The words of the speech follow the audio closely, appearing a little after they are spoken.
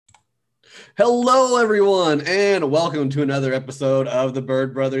Hello, everyone, and welcome to another episode of the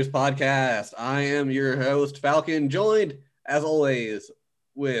Bird Brothers podcast. I am your host, Falcon, joined, as always,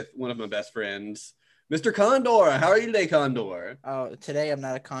 with one of my best friends, Mr. Condor. How are you today, Condor? Oh, today I'm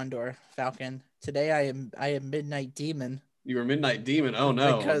not a condor, Falcon. Today I am Midnight Demon You were Midnight Demon. Oh,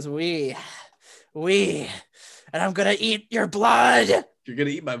 no. because we and I'm gonna eat your blood. You're going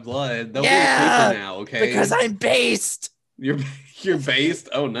to eat my blood. Don't be a creeper Yeah, now, okay? because I'm based. You're, you're based?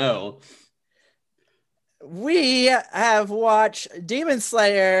 Oh, no. We have watched Demon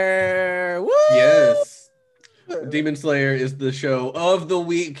Slayer. Woo! Yes. Demon Slayer is the show of the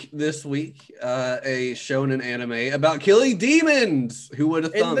week this week, a shonen anime about killing demons. Who would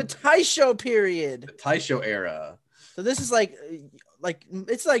have In the thunk? Taisho period. The Taisho era. So this is like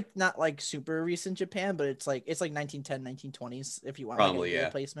it's like not like super recent Japan, but it's like 1910, 1920s if you want Probably, like a yeah.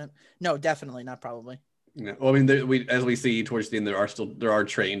 replacement. No, definitely not probably. Yeah. Well, I mean, as we see towards the end, there are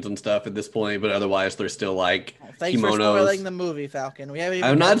trains and stuff at this point, but otherwise, there's still like Thanks for kimonos. spoiling the movie, Falcon. We haven't even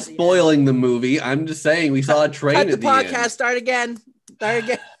I'm not got to the end. spoiling the movie. I'm just saying we saw a train Cut the at the podcast. end. Start again.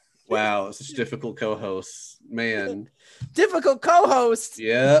 Wow, such difficult co-hosts, man. Difficult co-host.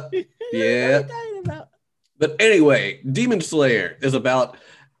 Yeah, What are yeah. you talking about? But anyway, Demon Slayer is about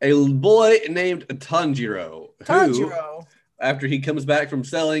a boy named Tanjiro, who, Tanjiro. after he comes back from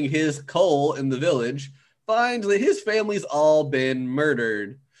selling his coal in the village, finds that his family's all been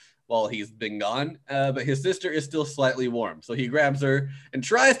murdered while he's been gone, but his sister is still slightly warm. So he grabs her and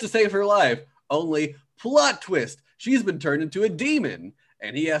tries to save her life. Only, plot twist, she's been turned into a demon,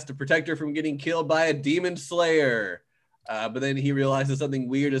 and he has to protect her from getting killed by a demon slayer. But then he realizes something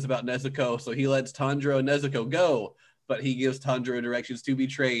weird is about Nezuko, so he lets Tanjiro and Nezuko go, but he gives Tanjiro directions to be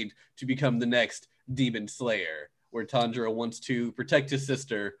trained to become the next demon slayer, where Tanjiro wants to protect his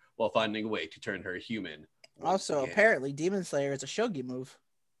sister while finding a way to turn her human. Also, apparently, Demon Slayer is a shogi move.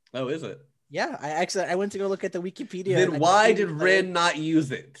 Oh, is it? Yeah, I went to go look at the Wikipedia. Then why did Ren not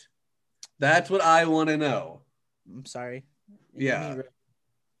use it? That's what I want to know. I'm sorry. Yeah.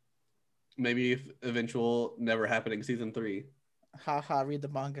 Maybe if eventual never happening season 3. Haha, read the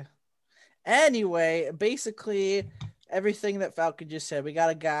manga. Anyway, basically everything that Falcon just said. We got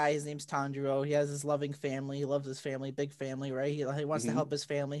a guy, his name's Tanjiro. He has his loving family. He loves his family, big family, right? He wants to help his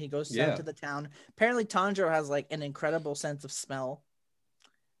family. He goes down to the town. Apparently Tanjiro has like an incredible sense of smell,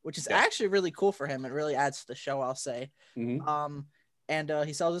 which is actually really cool for him. It really adds to the show, I'll say. And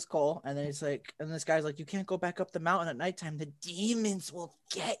he sells his coal, and then he's like, and this guy's like, you can't go back up the mountain at nighttime. The demons will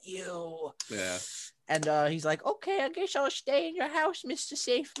get you. Yeah. And he's like, okay, I guess I'll stay in your house, Mr.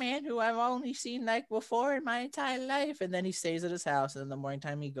 Safe Man, who I've only seen like before in my entire life. And then he stays at his house, and in the morning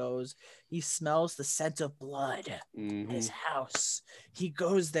time he goes, he smells the scent of blood at his house. He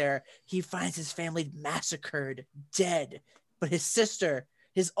goes there, he finds his family massacred, dead, but his sister,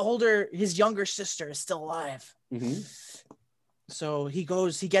 his younger sister is still alive. So he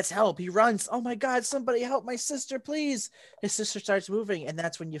goes, he gets help, he runs. Oh my God, somebody help my sister, please. His sister starts moving, and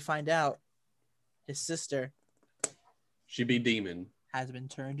that's when you find out his sister, she be demon, has been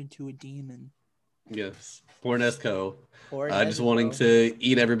turned into a demon. Yes. Poor Nezuko. Nezuko. Just wanting to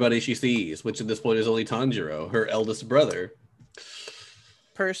eat everybody she sees, which at this point is only Tanjiro, her eldest brother.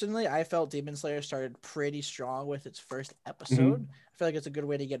 Personally, I felt Demon Slayer started pretty strong with its first episode. I feel like it's a good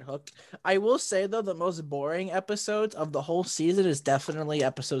way to get hooked. I will say, though, the most boring episodes of the whole season is definitely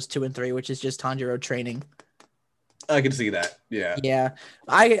episodes 2 and 3, which is just Tanjiro training. I can see that. Yeah. Yeah.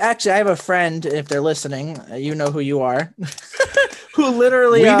 I have a friend, if they're listening, you know who you are, who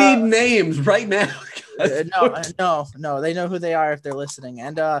literally... We need names right now. No, they know who they are if they're listening.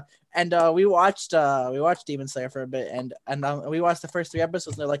 And we watched Demon Slayer for a bit, and we watched the first 3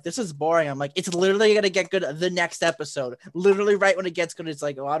 episodes, and they're like, this is boring. I'm like, it's literally gonna get good the next episode. Literally right when it gets good, it's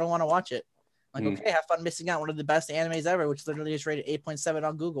like, oh, I don't want to watch it. I'm like, okay, have fun missing out one of the best animes ever, which literally is rated 8.7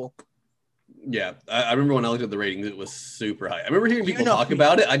 on Google. Yeah, I remember when I looked at the ratings, it was super high. I remember hearing people talk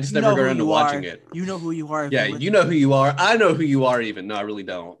about it. I just never got around to watching it. You know who you are. Yeah, you know who you are. I know who you are even. No, I really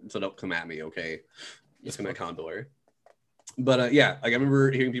don't. So don't come at me, okay? Just come at Condor. But yeah, like I remember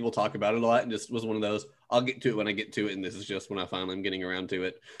hearing people talk about it a lot, and just was one of those, I'll get to it when I get to it, and this is just when I finally am getting around to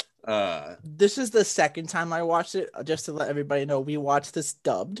it. This is the second time I watched it, just to let everybody know, we watched this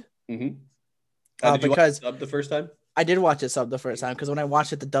dubbed. Did you watch it subbed the first time? I did watch it subbed the first time, because when I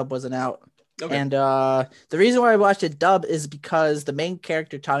watched it, the dub wasn't out. Okay. And the reason why I watched it dub is because the main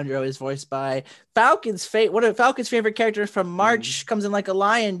character Tanjiro is voiced by one of Falcon's favorite characters from March, comes in like a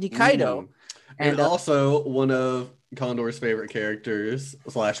lion, Nikaido. And also one of Condor's favorite characters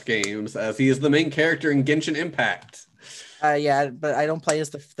 / games, as he is the main character in Genshin Impact. Yeah, but I don't play as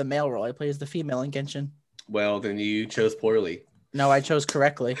the male role. I play as the female in Genshin. Well, then you chose poorly. No, I chose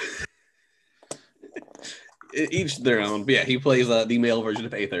correctly. each their own. But yeah, he plays the male version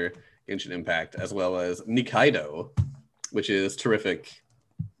of Aether, Genshin Impact, as well as Nikaido, which is terrific.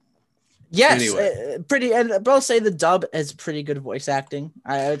 Yes, Anyway, pretty. And I'll say the dub is pretty good voice acting.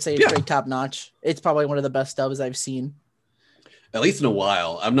 I would say it's pretty top notch. It's probably one of the best dubs I've seen. At least in a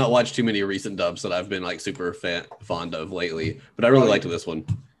while. I've not watched too many recent dubs that I've been like super fond of lately, but I really liked this one.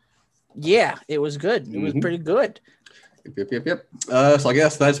 Yeah, it was good. It was pretty good. Yep. So I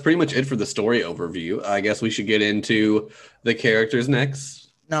guess that's pretty much it for the story overview. I guess we should get into the characters next.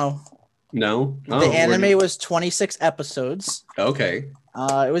 No. Oh, the anime was 26 episodes. Okay.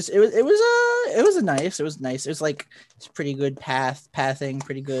 It was nice. It was like it's pretty good pathing,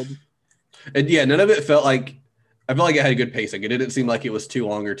 pretty good. And yeah, none of it felt like I felt like it had a good pacing. It didn't seem like it was too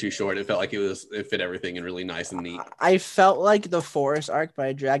long or too short. It felt like it fit everything and really nice and neat. I felt like the forest arc, but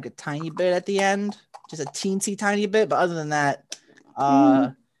I dragged a tiny bit at the end, just a teensy tiny bit. But other than that,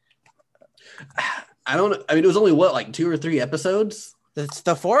 I don't know. I mean, it was only like 2 or 3 episodes.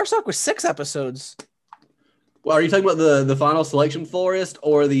 The forest arc was 6 episodes. Well, are you talking about the final selection forest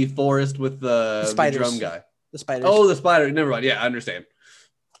or the forest with the drum guy? The spiders. Oh, the spider. Never mind. Yeah, I understand.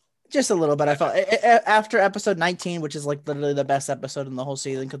 Just a little bit. I felt after episode 19, which is like literally the best episode in the whole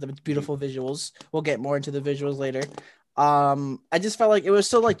season because of its beautiful visuals. We'll get more into the visuals later. I just felt like it was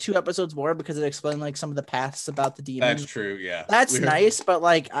still like 2 episodes more because it explained like some of the paths about the demons. That's true. Yeah, that's nice, but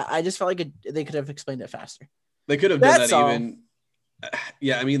like I just felt like they could have explained it faster. They could have done that even.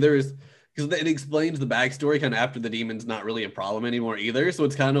 Yeah, I mean, because it explains the backstory kind of after the demon's not really a problem anymore either. So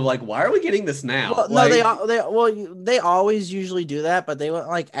it's kind of like, why are we getting this now? Well, no, they always usually do that, but they went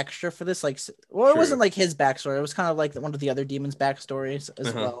like extra for this. Like, well, it wasn't like his backstory. It was kind of like one of the other demons' backstories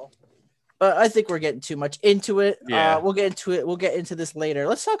as well. But I think we're getting too much into it. Yeah. We'll get into it. We'll get into this later.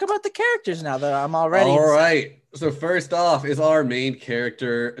 Let's talk about the characters now that I'm already. All right. So first off is our main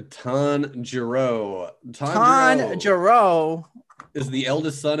character, Tanjiro. Tanjiro is the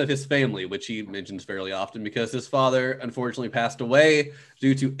eldest son of his family, which he mentions fairly often because his father unfortunately passed away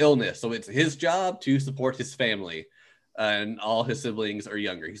due to illness. So it's his job to support his family, and all his siblings are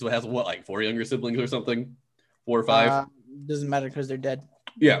younger. He has like 4 younger siblings or something, 4 or 5. Doesn't matter because they're dead.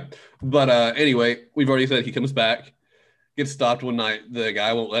 Yeah, but anyway, we've already said he comes back, gets stopped one night. The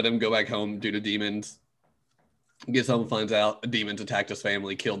guy won't let him go back home due to demons. Gets home, finds out demons attacked his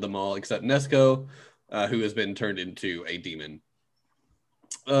family, killed them all except Nezuko, who has been turned into a demon.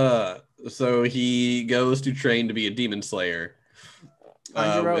 So he goes to train to be a demon slayer.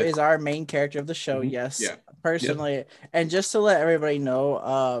 Tanjiro is our main character of the show. Yes. Yeah. Personally, yep. And just to let everybody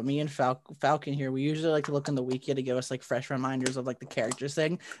know, me and Falcon here, we usually like to look in the wiki to give us like fresh reminders of like the characters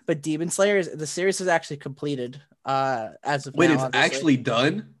thing. But Demon Slayer, the series is actually completed. As of wait, now, it's obviously. Actually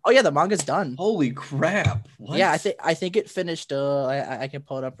done? Oh yeah, the manga's done. Holy crap! What? Yeah, I think it finished. I can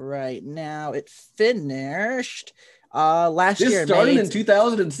pull it up right now. It finished. Last year. This started in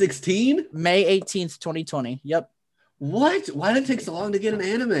 2016? May 18th, 2020. Yep. What? Why did it take so long to get an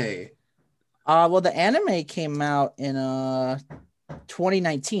anime? Well, the anime came out in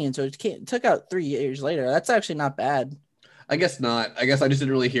 2019, so it took out 3 years later. That's actually not bad. I guess not. I guess I just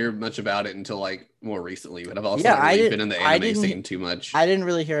didn't really hear much about it until like more recently. But I've also not really been in the anime scene too much. I didn't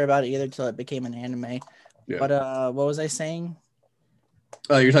really hear about it either until it became an anime. Yeah. But what was I saying?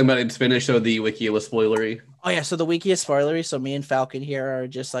 You're talking about it's finished, so the wiki was spoilery. Oh yeah, so the wiki is spoilery. So me and Falcon here are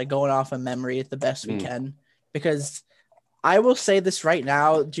just like going off of memory at the best we can, because I will say this right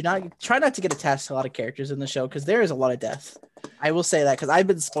now: try not to get attached to a lot of characters in the show because there is a lot of death. I will say that because I've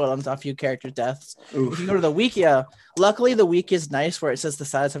been spoiled on a few characters' deaths. Oof. If you go to the wiki, luckily the wiki is nice where it says the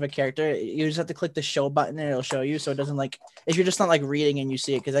status of a character. You just have to click the show button and it'll show you, so it doesn't like if you're just not like reading and you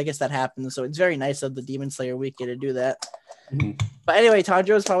see it, because I guess that happens. So it's very nice of the Demon Slayer wiki to do that. Mm-hmm. But anyway,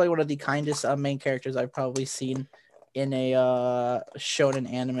 Tanjiro is probably one of the kindest main characters I've probably seen in a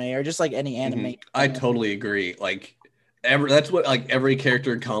shonen anime or just like any anime. Mm-hmm. I totally agree. Like. That's what like every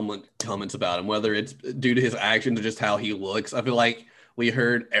character comments about him, whether it's due to his actions or just how he looks. I feel like we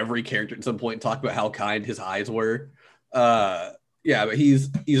heard every character at some point talk about how kind his eyes were. Yeah, but he's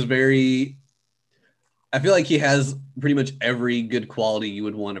very. I feel like he has pretty much every good quality you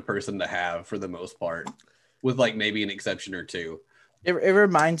would want a person to have for the most part, with like maybe an exception or two. It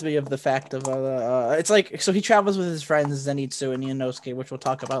reminds me of the fact of it's like, so he travels with his friends Zenitsu and Inosuke, which we'll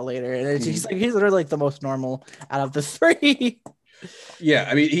talk about later, and he's literally like the most normal out of the 3. Yeah,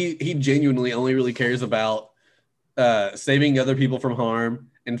 I mean he genuinely only really cares about saving other people from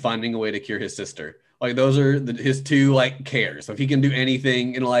harm and finding a way to cure his sister. Like those are his 2 like cares. So if he can do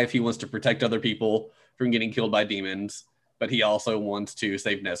anything in life, he wants to protect other people from getting killed by demons, but he also wants to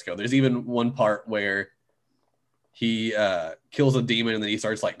save Nezuko. There's even one part where he kills a demon and then he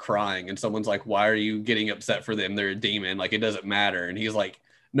starts like crying and someone's like, why are you getting upset for them? They're a demon. Like, it doesn't matter. And he's like,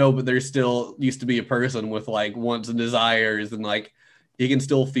 no, but they're still used to be a person with like wants and desires, and like he can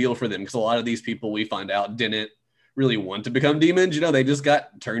still feel for them because a lot of these people we find out didn't really want to become demons. You know, they just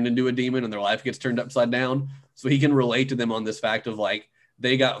got turned into a demon and their life gets turned upside down. So he can relate to them on this fact of like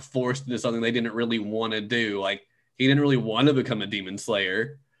they got forced into something they didn't really want to do. Like, he didn't really want to become a demon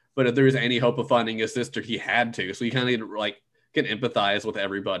slayer, but if there was any hope of finding his sister, he had to. So he kind of like can empathize with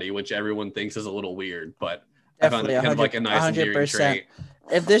everybody, which everyone thinks is a little weird, but Definitely, I found it kind of like a nice endearing trait.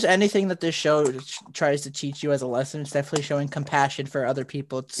 If there's anything that this show tries to teach you as a lesson, it's definitely showing compassion for other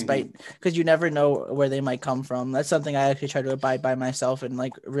people, despite because you never know where they might come from. That's something I actually try to abide by myself in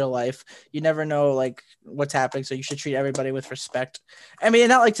like real life. You never know like what's happening, so you should treat everybody with respect. I mean,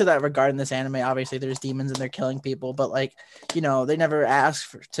 not like to that regard in this anime. Obviously, there's demons and they're killing people, but like, you know, they never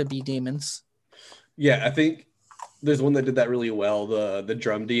ask to be demons. Yeah, I think there's one that did that really well. The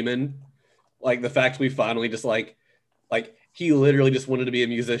drum demon, like the fact we finally just like he literally just wanted to be a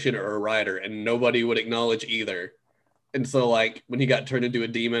musician or a writer, and nobody would acknowledge either. And so, like, when he got turned into a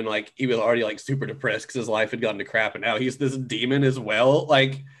demon, like, he was already, like, super depressed because his life had gone to crap, and now he's this demon as well.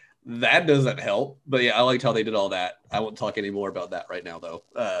 Like, that doesn't help. But, yeah, I liked how they did all that. I won't talk any more about that right now, though,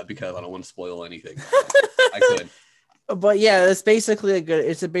 because I don't want to spoil anything. I could. But, yeah, it's basically a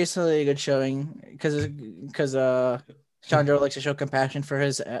good showing because Chandra likes to show compassion for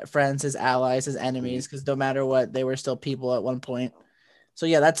his friends, his allies, his enemies, because no matter what, they were still people at one point. So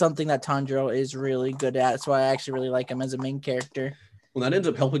yeah, that's something that Tanjiro is really good at. That's why I actually really like him as a main character. Well, that ends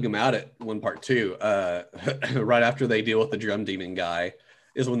up helping him out at one part too. Right after they deal with the drum demon guy,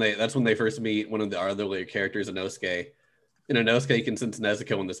 that's when they first meet one of the other characters, Inosuke. And Inosuke can sense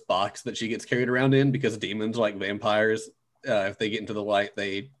Nezuko in this box that she gets carried around in because demons, like vampires, if they get into the light,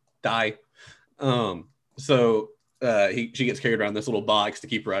 they die. So she gets carried around this little box to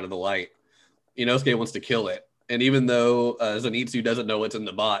keep her out of the light. Inosuke wants to kill it. And even though Zenitsu doesn't know what's in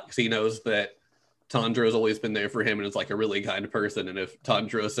the box, he knows that Tanjiro's always been there for him and is like a really kind person. And if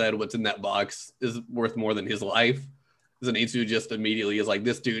Tanjiro said what's in that box is worth more than his life, Zenitsu just immediately is like,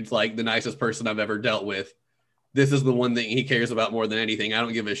 this dude's like the nicest person I've ever dealt with. This is the one thing he cares about more than anything. I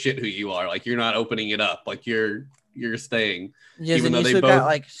don't give a shit who you are. Like, you're not opening it up. Like, you're staying. Yeah, even though they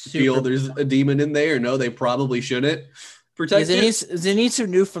both feel there's a demon in there. No, they probably shouldn't protect it. Zenitsu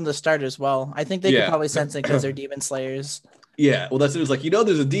knew from the start as well. I think they could probably sense it because they're demon slayers. Yeah, well, that's it. It was like,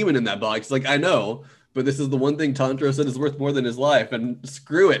 there's a demon in that box. Like, I know, but this is the one thing Tanjiro said is worth more than his life, and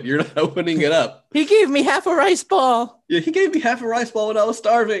screw it, you're not opening it up. He gave me half a rice ball. Yeah, he gave me half a rice ball when I was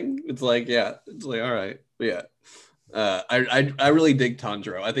starving. It's like, all right, but yeah. I really dig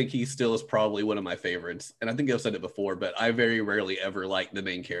Tanjiro. I think he still is probably one of my favorites, and I think I've said it before, but I very rarely ever like the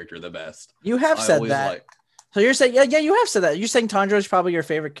main character the best. You have said that. So you're saying, yeah, you have said that. You're saying Tanjiro is probably your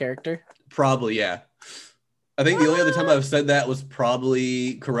favorite character? Probably, yeah. I think the only other time I've said that was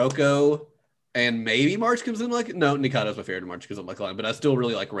probably Kuroko, and maybe March comes in like, no, Nikaido's my favorite. March comes in like line, but I still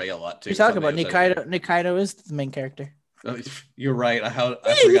really like Rei a lot too. You're talking about Nikaido. Nikaido is the main character. Oh, you're right. I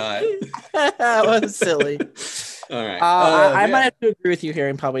forgot. That was silly. All right. I might have to agree with you here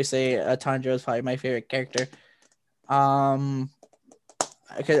and probably say Tanjiro is probably my favorite character.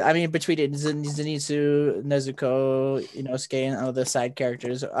 Because I mean, between Zenitsu, Nezuko, Inosuke, and all the side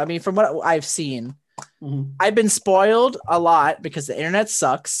characters, I mean, from what I've seen, I've been spoiled a lot because the internet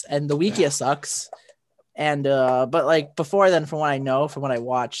sucks and the Wikia sucks. And but like before then, from what I know, from what I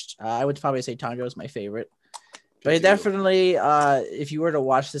watched, I would probably say Tanjiro is my favorite. But definitely, if you were to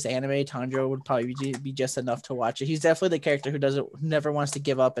watch this anime, Tanjiro would probably be just enough to watch it. He's definitely the character who never wants to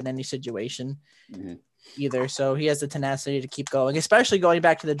give up in any situation either. So he has the tenacity to keep going, especially going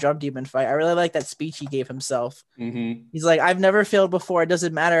back to the drum demon fight. I really like that speech he gave himself. He's like, I've never failed before. It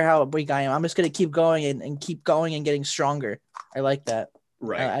doesn't matter how weak I am. I'm just going to keep going and keep going and getting stronger. I like that.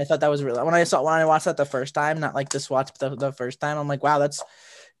 Right. I thought that was really, when I watched that the first time, not like this watch, but the first time, I'm like, wow,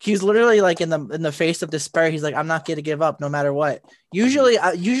 he's literally like in the face of despair. He's like, I'm not going to give up no matter what. Usually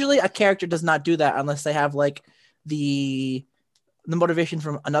a character does not do that unless they have like the motivation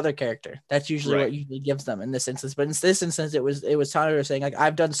from another character. That's usually what usually gives them in this instance. But in this instance, it was Tanjiro saying like,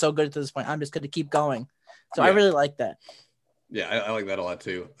 I've done so good to this point. I'm just going to keep going. So I really like that. Yeah, I like that a lot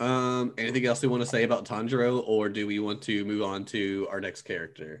too. Anything else you want to say about Tanjiro, or do we want to move on to our next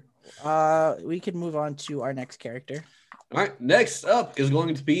character? We can move on to our next character. All right, next up is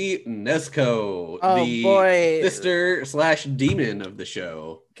going to be Nezuko, the sister/demon of the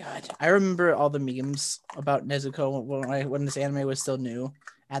show. God, I remember all the memes about Nezuko when this anime was still new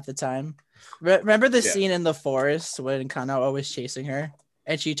at the time. Remember the scene in the forest when Kanao was chasing her?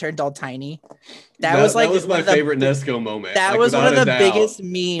 and she turned all tiny. That was my favorite Nezuko moment. That like, was one of the doubt. biggest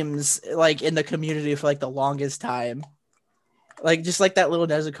memes like in the community for like the longest time. Like just like that little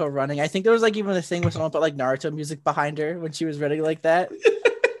Nezuko running. I think there was like even a thing with someone put like Naruto music behind her when she was running like that.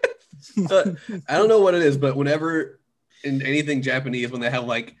 I don't know what it is, but whenever in anything Japanese, when they have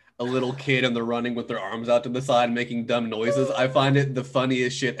like a little kid and they're running with their arms out to the side making dumb noises, I find it the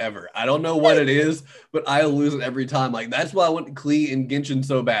funniest shit ever. I don't know what it is, but I lose it every time. Like that's why I want Klee in Genshin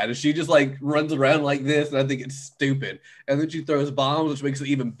so bad. Is she just like runs around like this, and I think it's stupid. And then she throws bombs, which makes it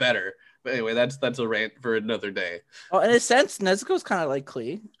even better. But anyway, that's a rant for another day. Well, in a sense, Nezuko's kind of like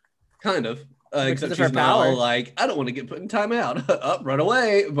Klee. Kind of. Except she's not all like, I don't want to get put in timeout. Up, run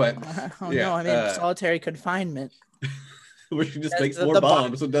away. But no, I mean solitary confinement. Where she just makes more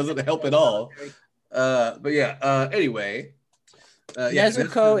bombs, so it doesn't help at all. But yeah, anyway.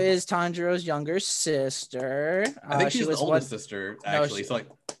 Nezuko is Tanjiro's younger sister. I think she's the oldest sister, actually. So like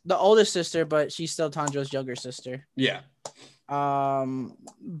the oldest sister, but she's still Tanjiro's younger sister. Yeah. But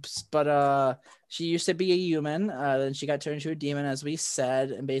she used to be a human. Then she got turned into a demon, as we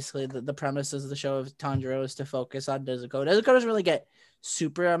said. And basically, the premise of the show of Tanjiro is to focus on Nezuko. Nezuko doesn't really get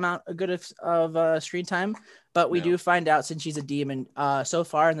super amount good of screen time, but we do find out since she's a demon. So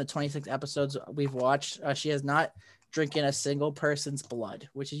far in the 26 episodes we've watched, she has not drinking a single person's blood,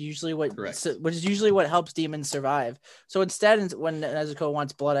 which is usually what helps demons survive. So instead, when Nezuko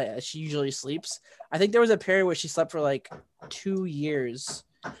wants blood, she usually sleeps. I think there was a period where she slept for like 2 years.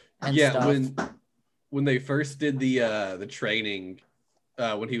 When they first did the training,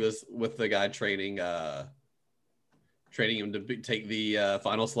 when he was with the guy training him to take the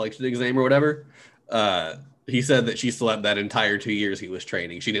final selection exam or whatever, he said that she slept that entire 2 years he was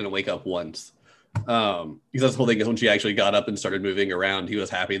training. She didn't wake up once. Because that's the whole thing is when she actually got up and started moving around, he was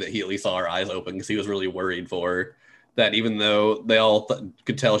happy that he at least saw her eyes open because he was really worried for her. That even though they all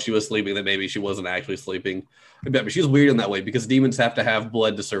could tell she was sleeping, that maybe she wasn't actually sleeping. But she's weird in that way because demons have to have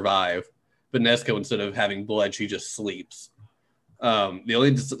blood to survive. But Nezuko, instead of having blood, she just sleeps. The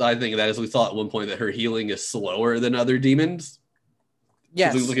only I think that is we saw at one point that her healing is slower than other demons.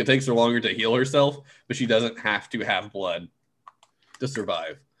 Yes. Like it takes her longer to heal herself, but she doesn't have to have blood to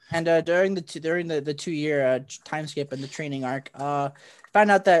survive. And during the 2 year time skip in the training arc, found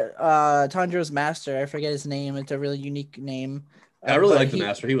out that Tanjiro's master, I forget his name, it's a really unique name. I really like the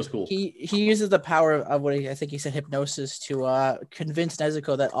master. He was cool. He uses the power of what I think he said hypnosis to convince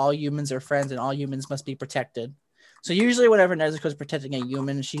Nezuko that all humans are friends and all humans must be protected. So usually whenever Nezuko's protecting a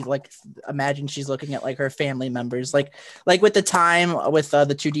human, she like imagine she's looking at like her family members, like with the time with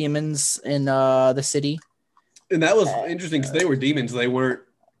the two demons in the city. And that was interesting because they were demons. They weren't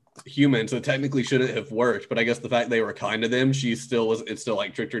human, so it technically shouldn't have worked. But I guess the fact they were kind to them, it still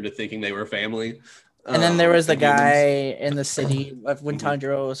like tricked her to thinking they were family. And then there was the guy in the city when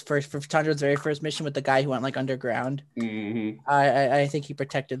Tanjiro was for Tanjiro's very first mission with the guy who went like underground. Mm-hmm. I think he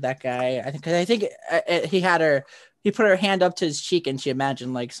protected that guy. I think he put her hand up to his cheek and she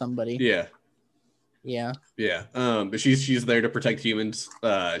imagined like somebody. Yeah. But she's there to protect humans.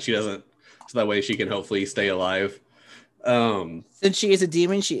 She doesn't, so that way she can hopefully stay alive. Since she is a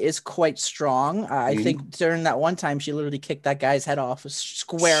demon, she is quite strong. I think during that one time she literally kicked that guy's head off,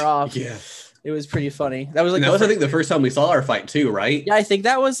 square off. Yeah. It was pretty funny. That was like I think the first time we saw her fight too, right? Yeah, I think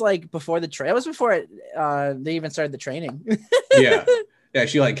that was like before it was before they even started the training. Yeah,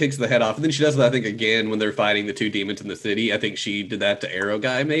 she like kicks the head off, and then she does that I think again when they're fighting the two demons in the city. I think she did that to Arrow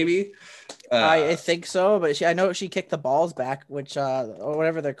Guy, maybe. I think so, but I know she kicked the balls back, which or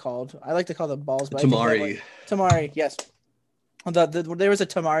whatever they're called. I like to call them balls. But Tamari. Tamari, yes. There was a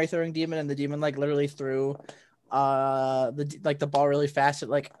Tamari throwing demon, and the demon like literally threw the ball really fast. It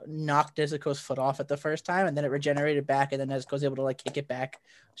like knocked Nezuko's foot off at the first time, and then it regenerated back, and then Nezuko was able to like kick it back,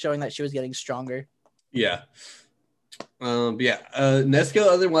 showing that she was getting stronger. Yeah. Nezuko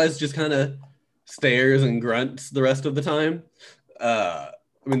otherwise just kind of stares and grunts the rest of the time. I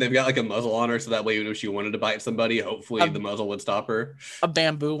mean, they've got like a muzzle on her, so that way even if she wanted to bite somebody, hopefully the muzzle would stop her. A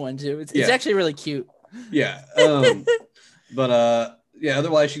bamboo one too. It's actually really cute. Yeah.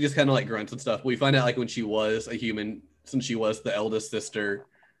 Otherwise she just kind of like grunts and stuff. We find out like when she was a human, since she was the eldest sister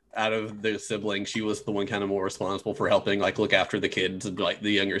out of the siblings, she was the one kind of more responsible for helping like look after the kids and like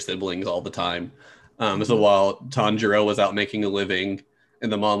the younger siblings all the time. So while Tanjiro was out making a living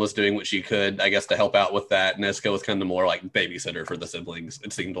and the mom was doing what she could, I guess, to help out with that, Nezuko was kind of more like babysitter for the siblings,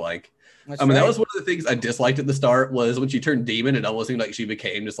 it seemed like. That was one of the things I disliked at the start was when she turned demon, it almost seemed like she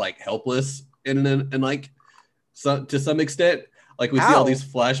became just like helpless and like to some extent. Like we see all these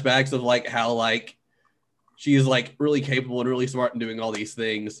flashbacks of like how like she is like really capable and really smart and doing all these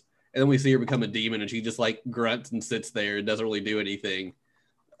things. And then we see her become a demon and she just like grunts and sits there and doesn't really do anything.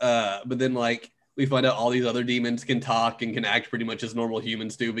 But then like we find out all these other demons can talk and can act pretty much as normal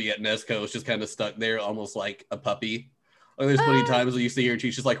humans do, but yet Nezuko is just kind of stuck there, almost like a puppy. Like there's plenty of times where you see her,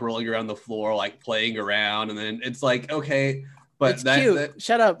 she's just like rolling around the floor, like playing around, and then it's like, okay, but it's cute.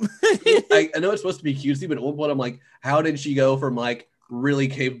 Shut up. I know it's supposed to be cutesy, but at one point I'm like, how did she go from like really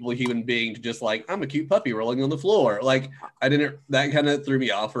capable human being to just like, I'm a cute puppy rolling on the floor? Like that kind of threw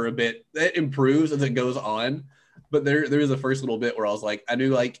me off for a bit. It improves as it goes on, but there was a first little bit where I was like, I knew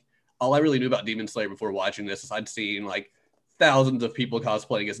like all I really knew about Demon Slayer before watching this is I'd seen like thousands of people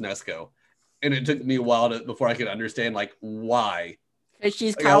cosplaying as Nezuko, and it took me a while before I could understand like why.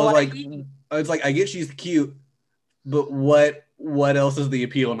 She's kawaii. I was like, I get she's cute, but what else is the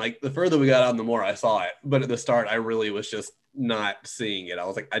appeal? And like the further we got on, the more I saw it. But at the start, I really was just not seeing it. I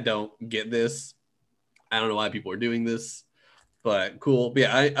was like, I don't get this. I don't know why people are doing this, but cool. But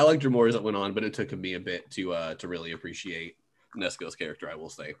yeah, I liked her more as it went on, but it took me a bit to really appreciate Nezuko's character, I will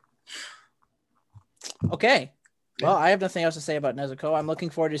say. Okay. Well, I have nothing else to say about Nezuko. I'm looking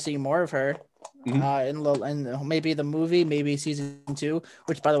forward to seeing more of her in maybe the movie, maybe season 2,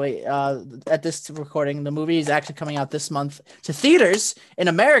 which, by the way, at this recording, the movie is actually coming out this month to theaters in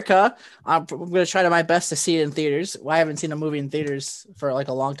America. I'm going to try my best to see it in theaters. I haven't seen a movie in theaters for like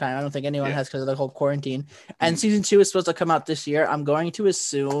a long time. I don't think anyone has because of the whole quarantine. And season 2 is supposed to come out this year. I'm going to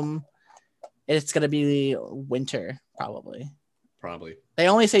assume it's going to be winter, probably. They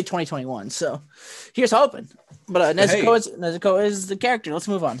only say 2021, so here's hoping. But Nezuko is the character. Let's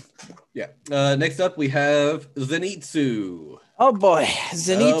move on. Yeah. Next up, we have Zenitsu. Oh boy,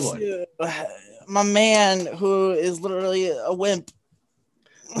 Zenitsu, my man, who is literally a wimp.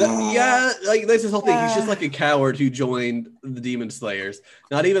 Yeah, like that's his whole thing. He's just like a coward who joined the Demon Slayers,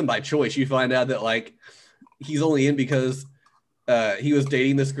 not even by choice. You find out that like he's only in because he was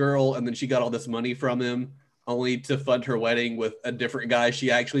dating this girl, and then she got all this money from him, only to fund her wedding with a different guy she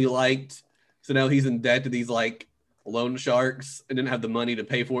actually liked. So now he's in debt to these like loan sharks and didn't have the money to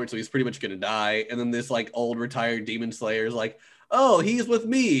pay for it, so he's pretty much gonna die. And then this like old retired Demon Slayer is like, oh, he's with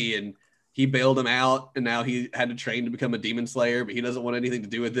me, and he bailed him out, and now he had to train to become a Demon Slayer, but he doesn't want anything to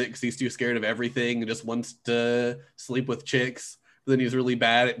do with it because he's too scared of everything and just wants to sleep with chicks. But then he's really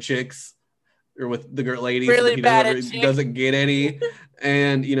bad at chicks, or with the girl ladies. Really he bad doesn't get any.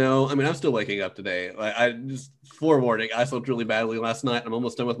 And you know, I mean, I'm still waking up today. I just forewarning, I slept really badly last night. I'm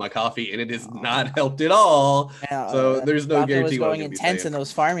almost done with my coffee, and it has not helped at all. So there's no guarantee. Was going intense in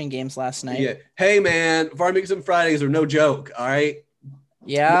those farming games last night. Yeah. Hey man, farming sim Fridays are no joke. All right.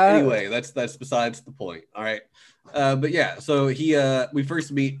 Yeah. But anyway, that's besides the point. All right. But yeah, so we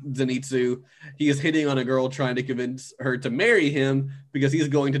first meet Zenitsu. He is hitting on a girl, trying to convince her to marry him because he's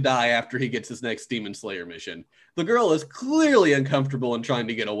going to die after he gets his next Demon Slayer mission. The girl is clearly uncomfortable and trying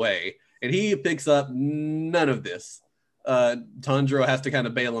to get away, and he picks up none of this. Tanjiro has to kind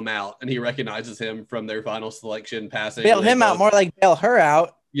of bail him out, and he recognizes him from their final selection passing. Bail him out, more like bail her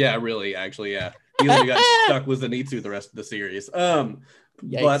out. Yeah, really, actually, yeah. He only got stuck with Zenitsu the rest of the series.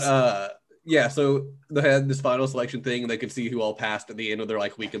 But yeah, so they had this final selection thing, and they could see who all passed at the end of their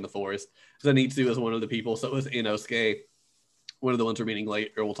like week in the forest. Zenitsu is one of the people, so it was Inosuke, one of the ones we're meeting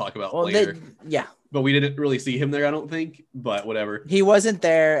later. We'll talk about later. But we didn't really see him there, I don't think. But whatever. He wasn't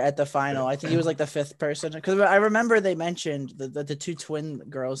there at the final. I think he was like the 5th person. Because I remember they mentioned the 2 twin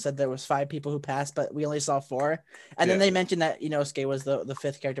girls said there was 5 people who passed, but we only saw 4. And then they mentioned that Inosuke was the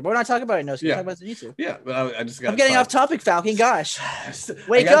 5th character. But we're not talking about Inosuke. We're talking about Zenitsu. Yeah, but I'm getting off topic, Falcon. Gosh.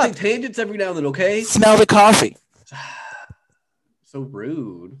 Wake up. Take tangents every now and then, okay? Smell the coffee. So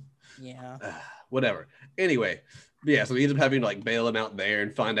rude. Yeah. Whatever. Anyway. Yeah, so he ends up having to like bail him out there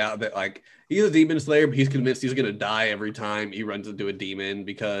and find out that like he's a demon slayer, but he's convinced he's gonna die every time he runs into a demon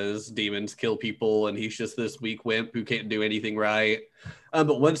because demons kill people, and he's just this weak wimp who can't do anything right.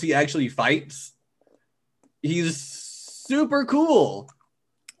 But once he actually fights, he's super cool.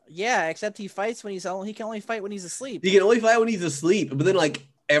 Yeah, except he fights when he can only fight when he's asleep. He can only fight when he's asleep, but then like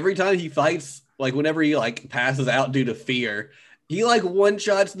every time he fights, like whenever he like passes out due to fear, he like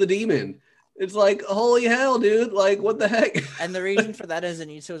one-shots the demon. It's like, holy hell, dude. Like, what the heck? And the reason for that is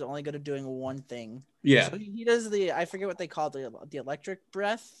Zenitsu is only good at doing one thing. Yeah. So he does I forget what they call it, the electric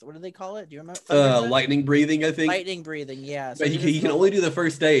breath. What do they call it? Do you remember? Lightning breathing, I think. Lightning breathing, yeah. So but he can only do the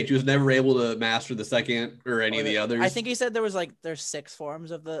first stage. He was never able to master the second or any of the others. I think he said there's 6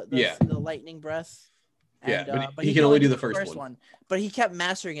 forms of the lightning breath. And, but he can only do the first one. But he kept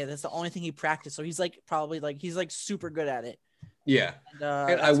mastering it. That's the only thing he practiced. So he's like he's super good at it. Yeah.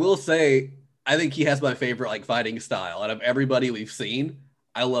 And I will say, I think he has my favorite like fighting style out of everybody we've seen.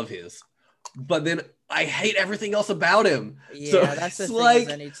 I love his. but then I hate everything else about him. Yeah, So that's the it's thing like,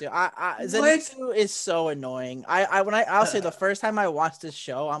 with Zenitsu. what? Zenitsu is so annoying. I'll say the first time I watched this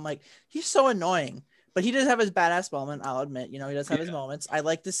show, I'm like, he's so annoying. But he does have his badass moment. I'll admit, he does have his moments. I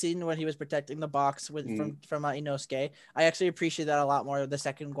like the scene when he was protecting the box from Inosuke. I actually appreciate that a lot more the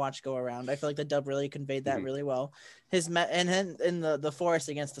second watch go around. I feel like the dub really conveyed that really well. And in the forest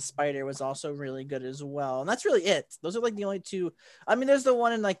against the spider was also really good as well. And that's really it. Those are like the only two. I mean, there's the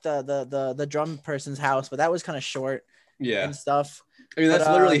one in like the drum person's house, but that was kind of short and stuff. I mean, that's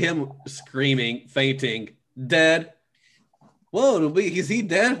literally him screaming, fainting, dead. Whoa, is he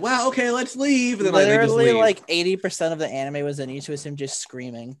dead? Wow, okay, let's leave. And then literally like 80% of the anime was him just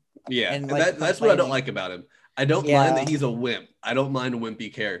screaming. Yeah, and that's what I don't like about him. I don't mind that he's a wimp. I don't mind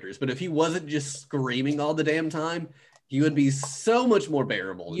wimpy characters, but if he wasn't just screaming all the damn time, he would be so much more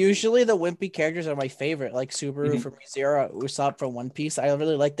bearable. Usually the wimpy characters are my favorite, like Subaru from Re:Zero, Usopp from One Piece. I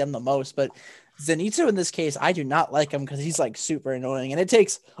really like them the most, but Zenitsu in this case, I do not like him because he's like super annoying, and it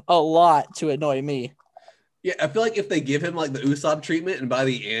takes a lot to annoy me. Yeah, I feel like if they give him like the Usopp treatment, and by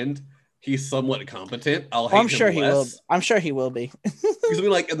the end he's somewhat competent, I'll hate him less. He will. I'm sure he will be. Because I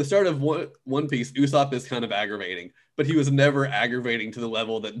mean, like at the start of One Piece, Usopp is kind of aggravating, but he was never aggravating to the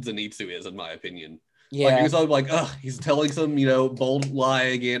level that Zenitsu is, in my opinion. Yeah, like Usopp, like, oh, he's telling some bold lie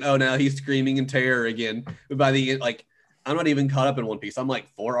again. Oh, now he's screaming in terror again. But by the end, like, I'm not even caught up in One Piece. I'm like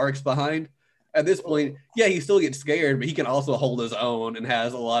 4 arcs behind. At this point, yeah, he still gets scared, but he can also hold his own and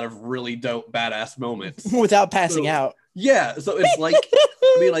has a lot of really dope, badass moments without passing out. Yeah, so it's like,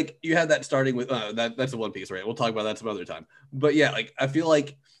 I mean, like you had that starting with that's a One Piece, right? We'll talk about that some other time. But yeah, like I feel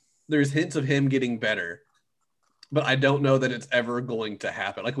like there's hints of him getting better, but I don't know that it's ever going to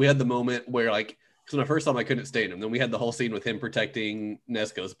happen. Like we had the moment where like, because when I first saw him, I couldn't stand him. Then we had the whole scene with him protecting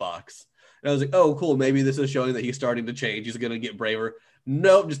Nezuko's box. And I was like, oh, cool. Maybe this is showing that he's starting to change. He's going to get braver.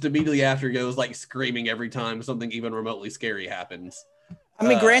 Nope. Just immediately after he goes like screaming every time something even remotely scary happens. I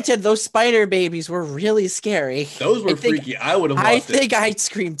mean, granted, those spider babies were really scary. Those were freaky. I would have loved it. I think I'd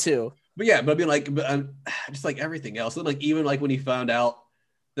scream too. But yeah, but I mean, like, just like everything else. And like, even like when he found out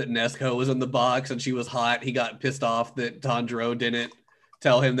that Nezuko was in the box and she was hot, he got pissed off that Tanjiro didn't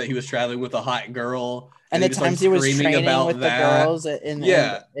tell him that he was traveling with a hot girl. And the times he was training about with that. The girls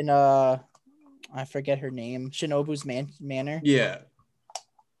in I forget her name, Shinobu's manor. Yeah.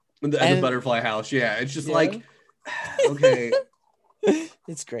 And the butterfly house. Yeah. It's just like, okay.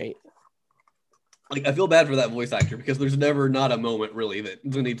 It's great. Like, I feel bad for that voice actor because there's never not a moment really that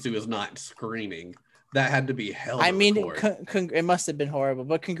Zenitsu is not screaming. That had to be hell. I mean, it must have been horrible,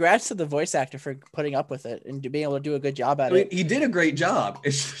 but congrats to the voice actor for putting up with it and being able to do a good job at it. He did a great job.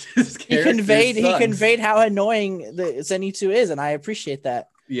 He conveyed how annoying the Zenitsu is, and I appreciate that.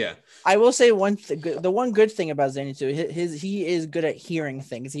 Yeah, I will say the one good thing about Zenitsu, he is good at hearing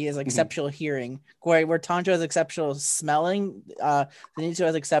things. He has exceptional hearing. Where Tanjiro has exceptional smelling, Zenitsu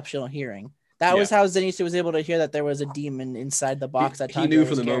has exceptional hearing. That was how Zenitsu was able to hear that there was a demon inside the box. He knew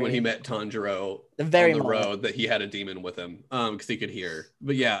from the moment he met Tanjiro on the road that he had a demon with him, because he could hear.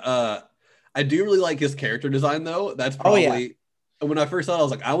 But yeah, I do really like his character design though. That's probably when I first saw it, I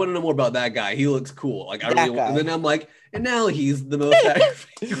was like, I want to know more about that guy. He looks cool. Like and then I'm like, and now he's the most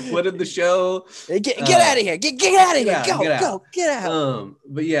what in the show. Get out of here! Get out of here! Get out!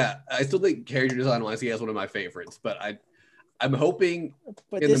 But yeah, I still think character design wise, he has one of my favorites. But I'm hoping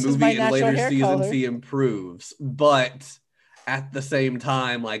in the movie and later seasons he improves. But at the same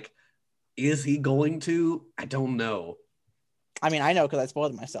time, like, is he going to? I don't know. I mean, I know because I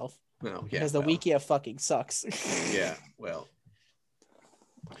spoiled myself. No, because the Wikia fucking sucks. Yeah, well.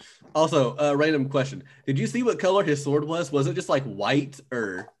 Also, random question. Did you see what color his sword was? Was it just like white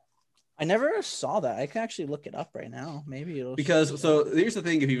or? I never saw that. I can actually look it up right now. Maybe it'll. So here's the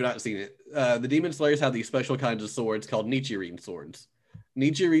thing: if you've not seen it, the Demon Slayers have these special kinds of swords called Nichirin swords.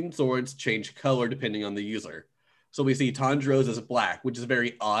 Nichirin swords change color depending on the user. So we see Tanjiro's as black, which is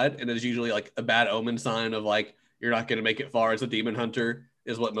very odd, and is usually like a bad omen sign of like you're not going to make it far as a demon hunter,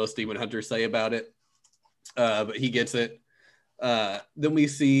 is what most demon hunters say about it. But he gets it. Then we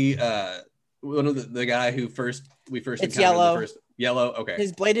see one of the guy who we first it's yellow. Yellow. Okay.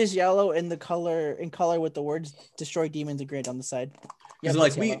 His blade is yellow in color with the words "Destroy Demons" engraved on the side. Yep,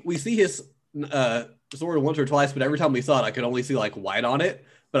 like we see his sword once or twice, but every time we saw it, I could only see like white on it,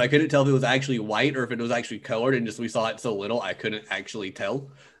 but I couldn't tell if it was actually white or if it was actually colored, and just we saw it so little I couldn't actually tell.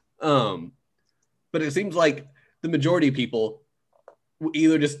 But it seems like the majority of people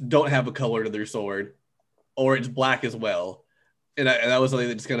either just don't have a color to their sword, or it's black as well. And that was something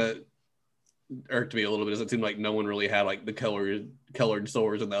that just kind of irked me a little bit. It seemed like no one really had like the colored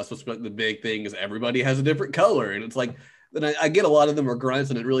swords, and that's what's like the big thing is everybody has a different color, and it's like And I get a lot of them are grunts,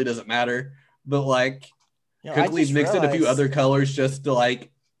 and it really doesn't matter. But like, You know, could I we just mix in a few realized, other colors just to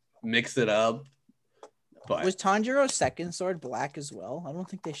like mix it up? But was Tanjiro's second sword black as well? I don't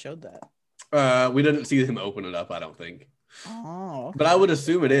think they showed that. we didn't see him open it up, I don't think. Oh, okay. But I would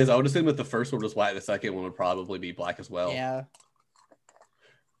assume it is. I would assume that the first one was white, the second one would probably be black as well. Yeah.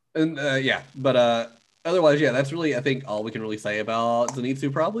 And but otherwise, yeah, that's really I think all we can really say about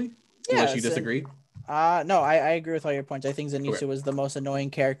Zenitsu probably. Unless you disagree. No, I agree with all your points. I think Zenitsu was the most annoying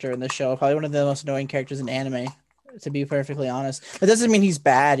character in the show, probably one of the most annoying characters in anime, to be perfectly honest. It doesn't mean he's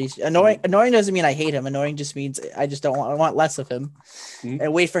bad. He's annoying. Annoying doesn't mean I hate him. Annoying just means I just don't want. I want less of him,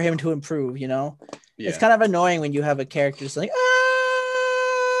 and wait for him to improve. You know, it's kind of annoying when you have a character just like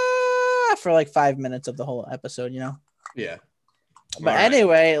for like 5 minutes of the whole episode. You know. Yeah. But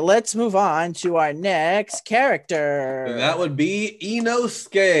anyway, let's move on to our next character. That would be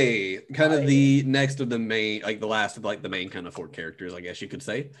Inosuke, kind of the next of the main, like the last of like the main kind of 4 characters, I guess you could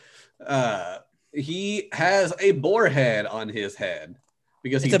say. He has a boar head on his head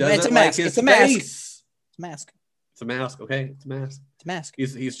because he doesn't like his face. It's a mask. It's a mask. Okay, it's a mask. It's a mask.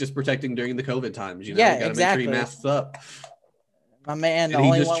 He's just protecting during the COVID times. You know, yeah, you gotta exactly. make sure he masks up. My man, the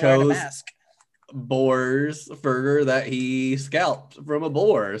only one wearing a mask. Boar's fur that he scalped from a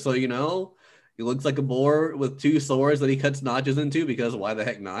boar. So, you know, he looks like a boar with 2 swords that he cuts notches into because why the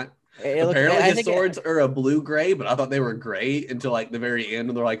heck not? Apparently his swords are a blue-gray, but I thought they were gray until like the very end.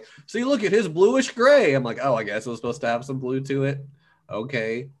 And they're like, see, look at his bluish-gray. I'm like, oh, I guess it was supposed to have some blue to it.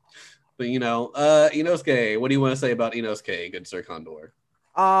 Okay. But, you know, Inosuke, what do you want to say about Inosuke, good Sir Condor?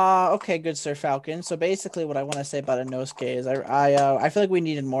 Okay, good Sir Falcon. So basically what I want to say about Inosuke is I feel like we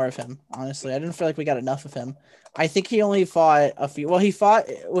needed more of him, honestly. I didn't feel like we got enough of him. I think he only fought a few. Well, he fought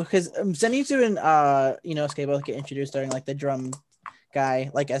because Zenitsu and Inosuke both get introduced during like the drum guy,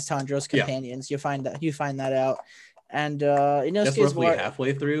 like as Tanjiro's companions. You find that out. And Inosuke is roughly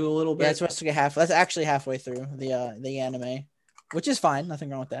halfway through a little bit. Yeah, it's roughly that's actually halfway through the anime, which is fine. Nothing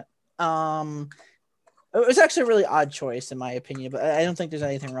wrong with that. It was actually a really odd choice in my opinion, but I don't think there's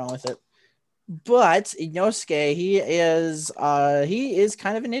anything wrong with it. But Inosuke, he is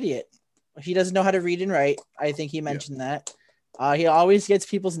kind of an idiot. He doesn't know how to read and write. I think he mentioned that. He always gets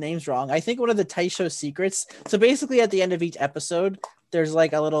people's names wrong. I think one of the Taisho secrets. So basically, at the end of each episode, there's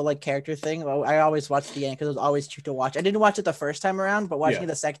like a little like character thing. I always watch the end because it was always cute to watch. I didn't watch it the first time around, but watching it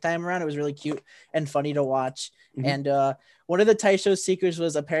the second time around, it was really cute and funny to watch. Mm-hmm. And one of the Taisho secrets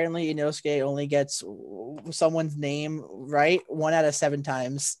was apparently Inosuke only gets someone's name right 1 out of 7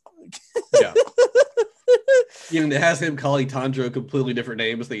 times. Yeah. It has him calling Tanjiro completely different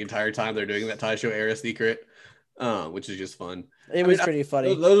names the entire time they're doing that Taisho era secret, which is just fun. It was pretty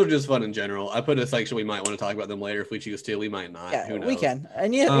funny. Those are just fun in general. I put a section we might want to talk about them later if we choose to. We might not. Yeah, who knows? we can.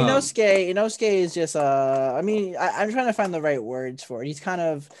 And yeah, Inosuke is just I mean, I'm trying to find the right words for it. He's kind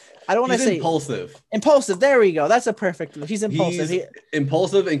of I don't want to say impulsive. Impulsive. There we go. That's a perfect. He's impulsive. He's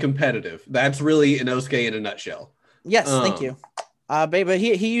impulsive and competitive. That's really Inosuke in a nutshell. Yes, thank you. But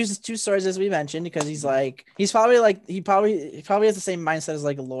he uses 2 swords as we mentioned because he probably has the same mindset as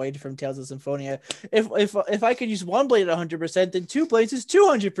like Lloyd from Tales of Symphonia. If I could use 1 blade at 100%, then 2 blades is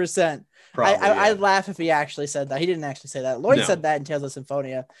 200%. I'd laugh if he actually said that. He didn't actually say that. Lloyd said that in Tales of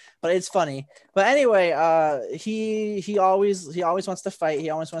Symphonia, but it's funny. But anyway, he always wants to fight.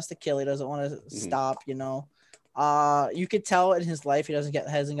 He always wants to kill. He doesn't want to stop. You know. You could tell in his life he hasn't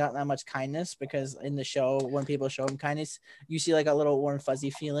gotten that much kindness because in the show when people show him kindness, you see like a little warm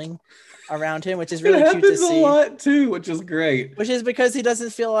fuzzy feeling around him, which is really cute to see. A lot too, which is great. Which is because he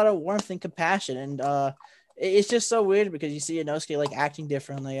doesn't feel a lot of warmth and compassion, and it's just so weird because you see Inosuke like acting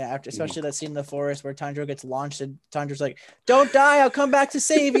differently after, especially that scene in the forest where Tanjiro gets launched and Tanjiro's like, "Don't die, I'll come back to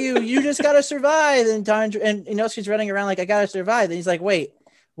save you. You just gotta survive." And Inosuke's running around like, "I gotta survive." And he's like, "Wait.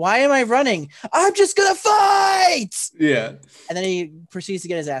 Why am I running? I'm just gonna fight!" Yeah. And then he proceeds to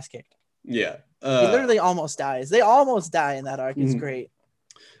get his ass kicked. Yeah. He literally almost dies. They almost die in that arc. It's great.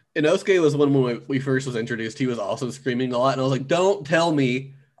 Inosuke was when we first was introduced. He was also screaming a lot. And I was like, don't tell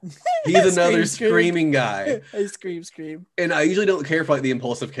me he's another screaming guy. I scream. And I usually don't care for like the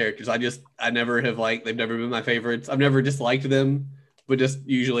impulsive characters. I never have they've never been my favorites. I've never disliked them, but just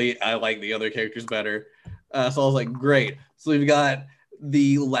usually I like the other characters better. So I was like, great. So we've got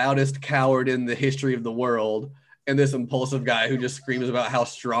the loudest coward in the history of the world and this impulsive guy who just screams about how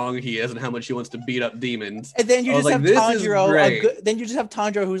strong he is and how much he wants to beat up demons. And then you just have Tanjiro. Then you just have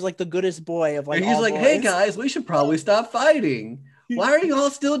Tanjiro, who's like the goodest boy of like. And he's like, boys. "Hey guys, we should probably stop fighting. Why are you all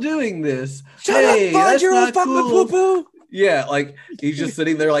still doing this? Shut up, Tanjiro, fuck the poo-poo." Yeah, like he's just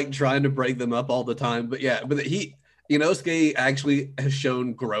sitting there like trying to break them up all the time. But yeah, Inosuke actually has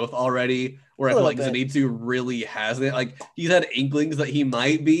shown growth already, where I A feel little like bit. Zenitsu really hasn't. Like he's had inklings that he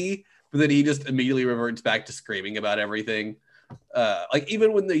might be, but then he just immediately reverts back to screaming about everything. Like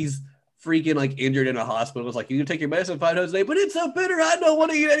even when he's freaking like injured in a hospital, it's like you can take your medicine 5 times a day, but it's so bitter. I don't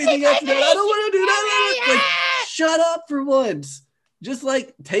want to eat anything after that. I don't want to do that. Like, shut up for once. Just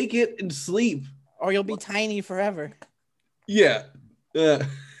like take it and sleep. Or you'll be tiny forever. Yeah.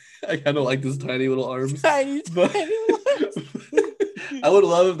 I kind of like this tiny little arms. Tiny, But tiny arms. I would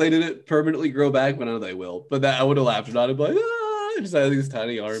love if they didn't permanently grow back, but I know they will. But that I would have laughed about it, like, just have these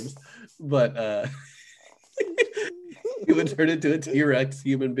tiny arms. But he would turn into a T-Rex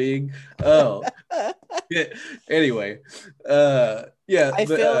human being. Oh. Yeah. Anyway. Yeah. I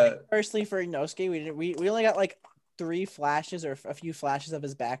feel like personally for Inosuke, we only got like 3 flashes or a few flashes of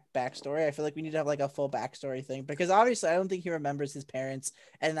his backstory. I feel like we need to have like a full backstory thing because obviously I don't think he remembers his parents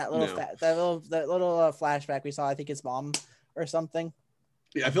and that little flashback we saw. I think his mom or something.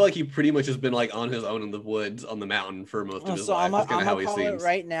 Yeah, I feel like he pretty much has been like on his own in the woods on the mountain for most of his life. That's kind of how he seems.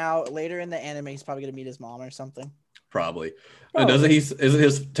 Right now, later in the anime, he's probably gonna meet his mom or something. Probably. And isn't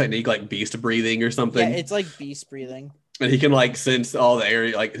his technique like beast breathing or something? Yeah, it's like beast breathing. And he can like sense all the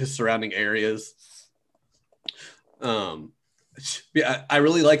area, like his surrounding areas. Yeah, I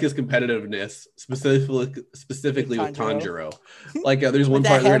really like his competitiveness, specifically with Tanjiro. Like, there's one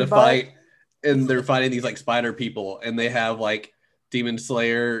part they're gonna fight, and they're fighting these like spider people, and they have like Demon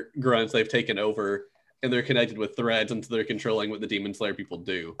Slayer grunts they've taken over, and they're connected with threads, and so they're controlling what the Demon Slayer people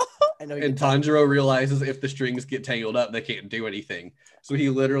do. I know. And Tanjiro realizes if the strings get tangled up, they can't do anything. So he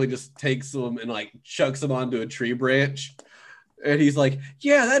literally just takes them and like chucks them onto a tree branch. And he's like,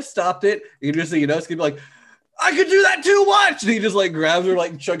 yeah, that stopped it. And you just see Inosuke be like, I could do that too, watch! And he just like grabs her,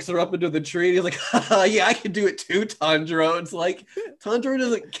 like chucks her up into the tree. And he's like, yeah, I can do it too, Tanjiro. It's like, Tanjiro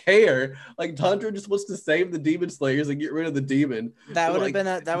doesn't care. Like, Tanjiro just wants to save the Demon Slayers and get rid of the demon. That would have been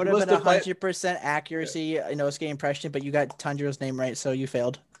a 100% accuracy Inosuke impression, but you got Tanjiro's name right, so you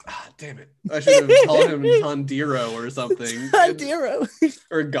failed. Ah, damn it. I should have called him Tandiro or something. Tandiro.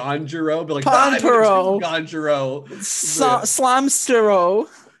 Or Ganjiro. But like, Ponpero. Ganjiro. Slamstero.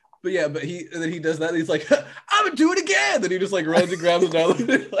 But yeah, and then he does that and he's like, I'm gonna do it again. Then he just like runs and grabs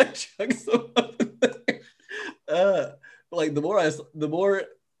another and like chucks them up in there. Like the more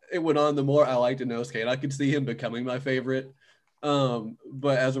it went on, the more I liked Inosuke, and I could see him becoming my favorite.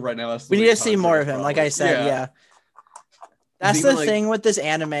 But as of right now, we need to see more of him. Like I said, yeah. That's the thing with this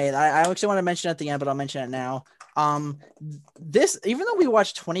anime. I actually want to mention it at the end, but I'll mention it now. This, even though we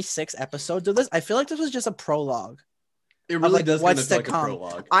watched 26 episodes of this, I feel like this was just a prologue. It really does kind of feel like a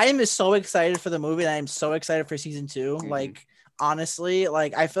prologue. I am so excited for the movie, and I am so excited for season 2. Mm-hmm. Like, honestly,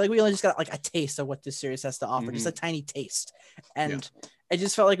 like I feel like we only just got like a taste of what this series has to offer, just a tiny taste, and it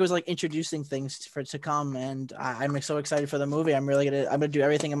just felt like it was like introducing things to come. And I'm so excited for the movie. I'm gonna do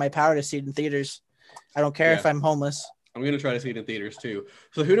everything in my power to see it in theaters. I don't care if I'm homeless. I'm going to try to see it in theaters too.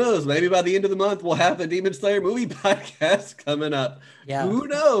 So who knows? Maybe by the end of the month, we'll have the Demon Slayer movie podcast coming up. Yeah. Who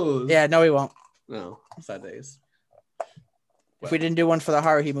knows? Yeah, no, we won't. No, sad days. If we didn't do one for the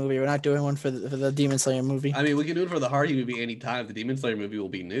Haruhi movie, we're not doing one for the Demon Slayer movie. I mean, we can do it for the Haruhi movie anytime. The Demon Slayer movie will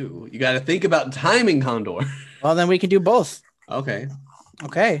be new. You got to think about timing, Condor. Well, then we can do both. Okay.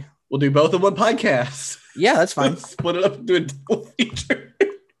 We'll do both in one podcast. Yeah, that's fine. Split it up into a double feature.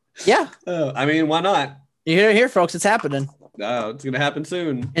 Yeah. I mean, why not? You hear it here, folks. It's happening. No, it's going to happen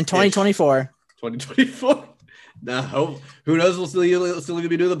soon. In 2024. 2024. No. Who knows? We'll still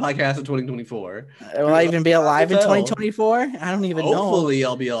be doing the podcast in 2024. Will I even be alive in 2024? I don't even know. Hopefully,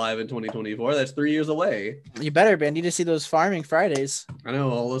 I'll be alive in 2024. That's 3 years away. You better be. I need to see those farming Fridays. I know,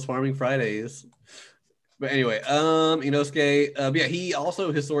 all those farming Fridays. But anyway, Inosuke, yeah, he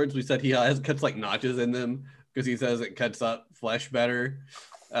also, his swords, we said he cuts like notches in them because he says it cuts up flesh better.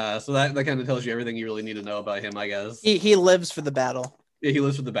 So that kind of tells you everything you really need to know about him, I guess. He lives for the battle. Yeah, he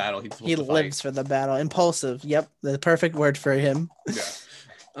lives for the battle. He lives for the battle. Impulsive. Yep, the perfect word for him. Yeah.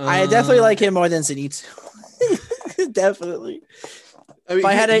 I definitely like him more than Zenitsu. Definitely. I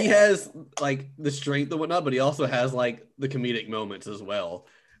mean, he has like the strength and whatnot, but he also has like the comedic moments as well.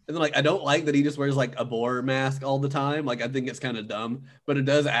 And then, like, I don't like that he just wears like a boar mask all the time. Like, I think it's kind of dumb, but it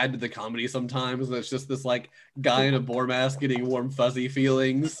does add to the comedy sometimes. And it's just this like guy in a boar mask getting warm, fuzzy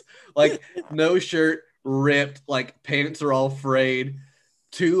feelings. Like, no shirt, ripped, like pants are all frayed,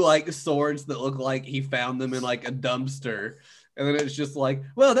 2 like swords that look like he found them in like a dumpster. And then it's just like,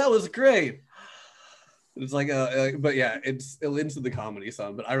 well, that was great. It's like, but yeah, it lends to the comedy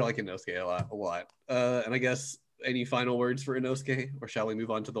some. But I like Inosuke a lot. And I guess any final words for Inosuke, or shall we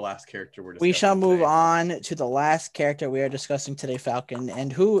move on to the last character we're discussing? We shall move today? on to the last character we are discussing today, Falcon.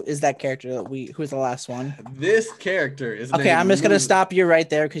 And who is that character that who's the last one? This character is okay. named I'm just gonna stop you right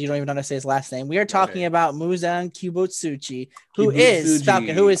there because you don't even know how to say his last name. We are talking Okay. about Muzan Kibutsuchi, who is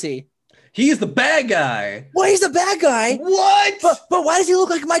Falcon. Who is he? He's the bad guy. Well, he's the bad guy. What? But why does he look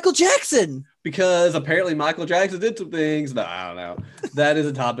like Michael Jackson? Because apparently Michael Jackson did some things. No, I don't know. That is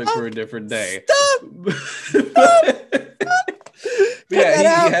a topic for a different day. Cut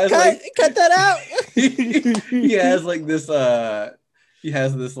that out. He has like this he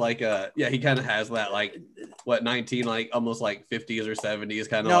has this like he kind of has that like what 19 like almost like 50s or 70s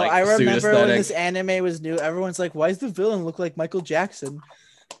kind of no, like I suit remember aesthetic. when this anime was new, everyone's like, why does the villain look like Michael Jackson?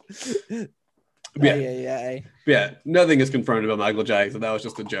 Yeah, nothing is confirmed about Michael Jackson. That was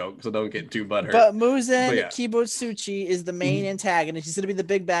just a joke, so don't get too butthurt. But Muzan Kibutsuchi is the main antagonist. He's going to be the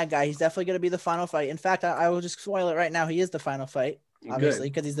big bad guy. He's definitely going to be the final fight. In fact, I will just spoil it right now. He is the final fight, obviously,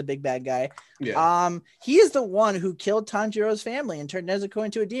 because he's the big bad guy. Yeah. He is the one who killed Tanjiro's family and turned Nezuko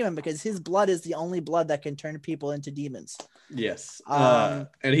into a demon because his blood is the only blood that can turn people into demons. Yes. And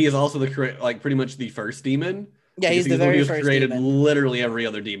he is also pretty much the first demon. Yeah, he's the very first created demon. Literally every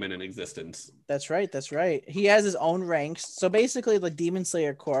other demon in existence. That's right. He has his own ranks. So basically, the Demon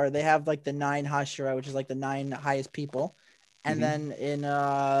Slayer Corps, they have like the 9 Hashira, which is like the 9 highest people. And then in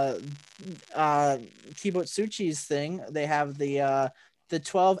Kibutsuchi's thing, they have the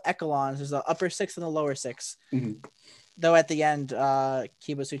 12 Echelons. There's the upper 6 and the lower 6. Though at the end,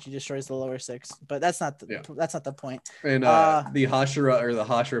 Kibutsuchi destroys the lower 6, but that's not the point. And the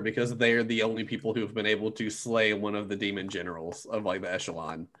Hashira, because they are the only people who've been able to slay one of the demon generals of like the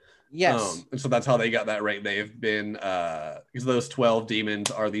echelon. Yes. And so that's how they got that right. They've been because those 12 demons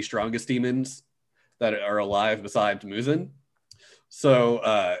are the strongest demons that are alive besides Muzan.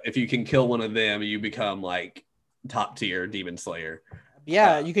 So if you can kill one of them, you become like top tier demon slayer.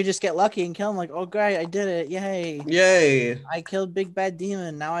 Yeah, you could just get lucky and kill him. Like, oh, great, I did it! Yay! I killed Big Bad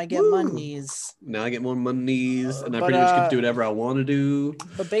Demon. Now I get monies. Now I get more monies, and I pretty much get to do whatever I want to do.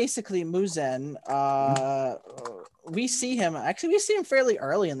 But basically, Muzan, we see him fairly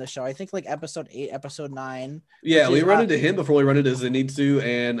early in the show. I think like episode 8, episode 9. Yeah, we run into him before we run into Zenitsu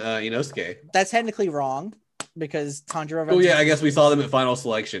and Inosuke. That's technically wrong. Because Tanjiro. Oh yeah, I guess we saw them at final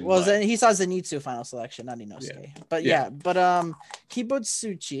selection. Well, then he saw Zenitsu final selection, not Inosuke. Yeah. But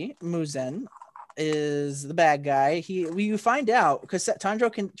Kibutsuchi Muzan is the bad guy. You find out because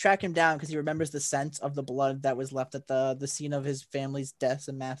Tanjiro can track him down because he remembers the scent of the blood that was left at the scene of his family's deaths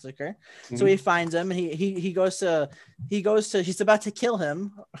and massacre. So he finds him and he goes to he's about to kill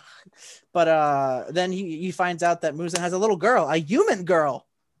him, but then he finds out that Muzan has a little girl, a human girl.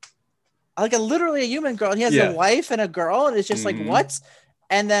 Like literally a human girl. He has a wife and a girl, and it's just like what?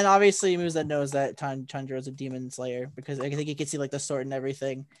 And then obviously Muzan knows that Tanjiro is a demon slayer because I think he can see like the sword and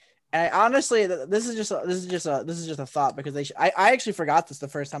everything. And honestly, this is just a thought because I actually forgot this the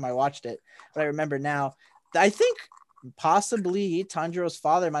first time I watched it, but I remember now. I think possibly Tanjiro's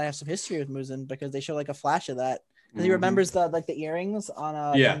father might have some history with Muzan because they show like a flash of that. Because he remembers the earrings on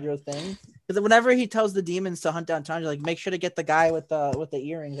Tanjiro's thing. Because whenever he tells the demons to hunt down Tanjiro, like make sure to get the guy with the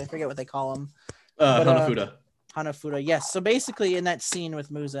earrings. I forget what they call him. Hanafuda. Hanafuda, yes. So basically, in that scene with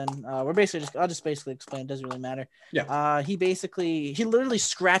Muzan, I'll just basically explain. It doesn't really matter. Yeah. He literally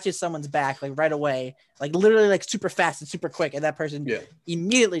scratches someone's back like right away, like literally like super fast and super quick, and that person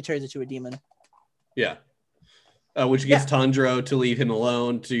immediately turns into a demon. Yeah. Which gets Tanjiro to leave him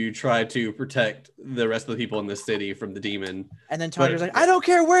alone to try to protect the rest of the people in the city from the demon. And then Tanjiro's like, I don't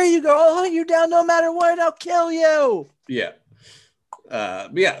care where you go. I'll hunt you down no matter what. I'll kill you. Yeah. So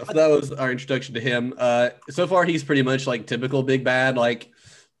that was our introduction to him. So far, he's pretty much like typical big bad. Like,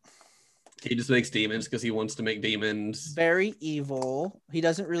 he just makes demons because he wants to make demons. Very evil. He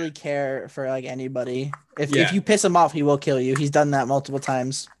doesn't really care for like anybody. If you piss him off, he will kill you. He's done that multiple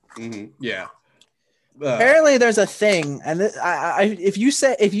times. Yeah. Apparently there's a thing, and if you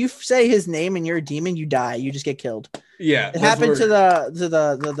say his name and you're a demon, you die. You just get killed. Yeah, it happened to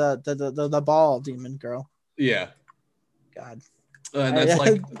the ball demon girl. Yeah, God. And that's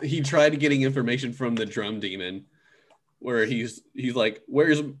like he tried getting information from the drum demon, where he's like,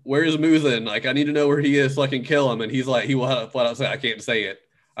 "Where's Muzan? Like, I need to know where he is so I can kill him." And he's like, he will flat out say, "I can't say it.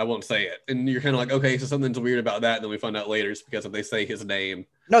 I won't say it." And you're kind of like, okay, so something's weird about that. And then we find out later it's because if they say his name.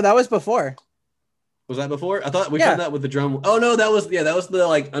 No, that was before. Was that before? I thought we found that with the drum. Oh no, that was the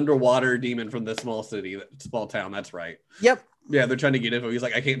like underwater demon from the small town. That's right. Yep. Yeah, they're trying to get info. He's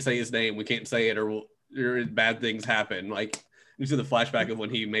like, I can't say his name. We can't say it, or bad things happen. Like you see the flashback of when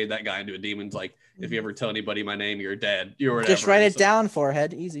he made that guy into a demon. It's like, if you ever tell anybody my name, you're dead. You're whatever. Just write it down,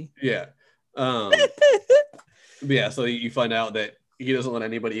 forehead. Easy. Yeah. But yeah, so you find out that he doesn't let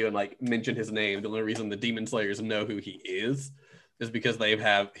anybody even like mention his name. The only reason the Demon Slayers know who he is because they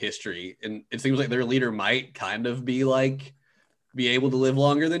have history, and it seems like their leader might kind of be able to live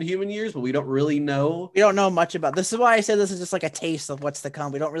longer than human years, but we don't really know. We don't know much about this. Is why I said this is just like a taste of what's to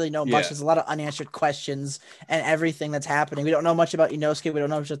come. We don't really know much. Yeah. There's a lot of unanswered questions and everything that's happening. We don't know much about Inosuke. We don't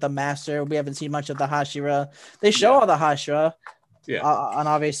know much about the Master. We haven't seen much of the Hashira. They show all the Hashira. Yeah. And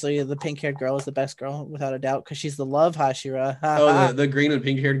obviously the pink-haired girl is the best girl without a doubt because she's the love Hashira. Oh, the green and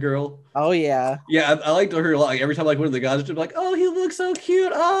pink-haired girl. Oh yeah. Yeah, I liked her a lot. Like, every time like one of the guys would be like, "Oh, he looks so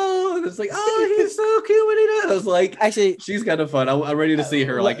cute." Oh, and it's like, "Oh, he's so cute when he does." Like, actually, she's kind of fun. I'm ready to see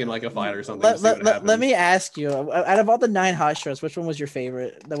her like in like a fight or something. Let me ask you: out of all the 9 Hashiras, which one was your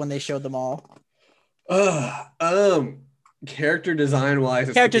favorite? When they showed them all. Character design wise.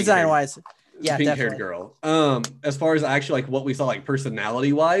 Yeah, pink-haired girl. As far as actually like what we saw like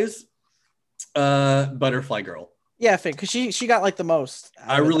personality wise, Butterfly Girl. Yeah, because she got like the most.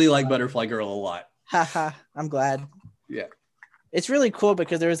 I really like Butterfly Girl a lot. Haha, I'm glad. Yeah. It's really cool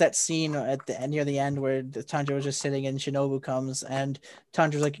because there was that scene at the near the end where Tanjiro was just sitting and Shinobu comes and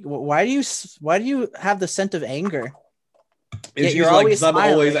Tanjiro's like, "Why do you have the scent of anger?" And she's like, "Because I'm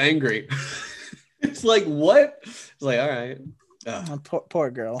always angry." It's like, what? It's like, all right. Poor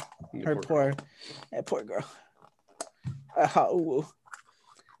girl. Poor girl.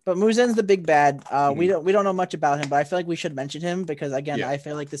 But Muzen's the big bad. We don't know much about him, but I feel like we should mention him because again, I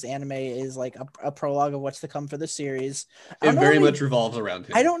feel like this anime is like a prologue of what's to come for the series. It very much revolves around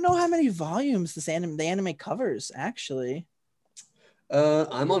him. I don't know how many volumes the anime covers actually.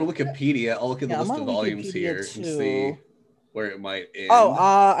 I'm on Wikipedia. I'll look at the list of volumes here and see where it might end.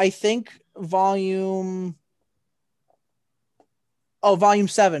 I think volume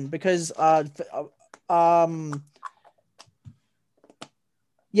 7 because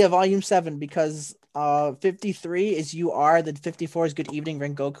volume 7 because 53 is You Are, then 54 is Good Evening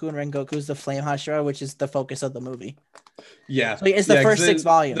Rengoku, and Rengoku is the Flame Hashira, which is the focus of the movie. Yeah. So it's the first 6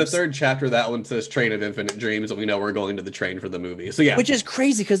 volumes. The third chapter, that one says Train of Infinite Dreams, and we know we're going to the train for the movie. So yeah. Which is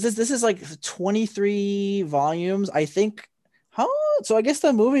crazy because this is like 23 volumes, I think. So I guess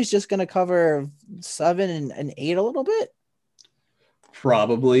the movie's just going to cover 7 and 8 a little bit?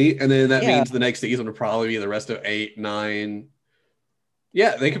 Probably. And then that means the next season would probably be the rest of 8, 9.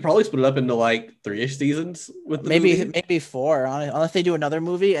 Yeah, they could probably split it up into like 3-ish seasons with the maybe 4, unless they do another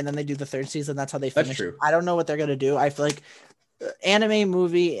movie and then they do the 3rd season. That's how they finish. That's true. I don't know what they're gonna do. I feel like anime,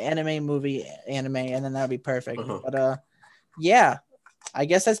 movie, and then that would be perfect. But yeah, I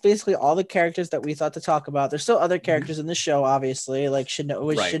guess that's basically all the characters that we thought to talk about. There's still other characters in the show, obviously, like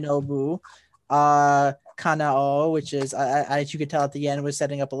Shinobu, Kanao, which is as you could tell at the end was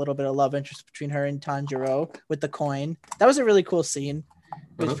setting up a little bit of love interest between her and Tanjiro with the coin. That was a really cool scene.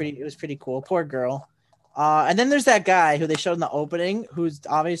 It was pretty cool. Poor girl. And then there's that guy who they showed in the opening, who's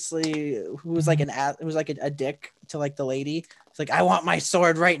like a dick to like the lady. It's like, I want my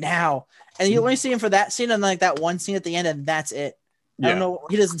sword right now. And you only see him for that scene and like that one scene at the end, and that's it. I don't know.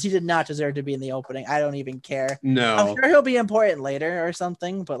 He did not deserve to be in the opening. I don't even care. No. I'm sure he'll be important later or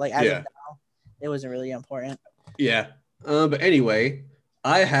something, but like I don't know. It wasn't really important. Yeah. But anyway,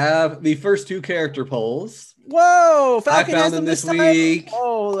 I have the first 2 character polls. Whoa! Falcon I found has them this time? week.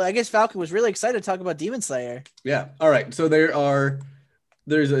 Oh, I guess Falcon was really excited to talk about Demon Slayer. Yeah. All right. So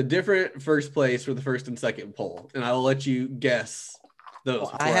there's a different first place for the first and second poll, and I will let you guess those.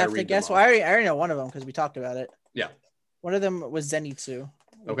 I have to guess. Well, I already know one of them because we talked about it. Yeah. One of them was Zenitsu.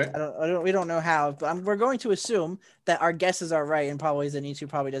 Okay. We don't know how, but we're going to assume that our guesses are right, and probably Zenitsu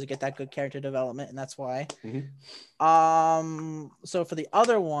probably doesn't get that good character development, and that's why. So for the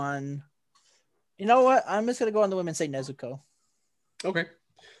other one, you know what? I'm just gonna go on the whim and say Nezuko. Okay.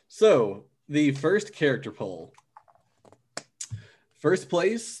 So the first character poll. First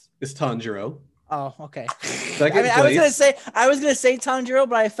place is Tanjiro. Oh, okay. Second place. I was gonna say Tanjiro,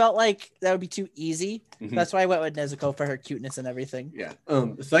 but I felt like that would be too easy. That's why I went with Nezuko for her cuteness and everything. Yeah.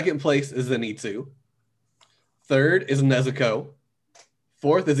 Second place is Zenitsu. Third is Nezuko.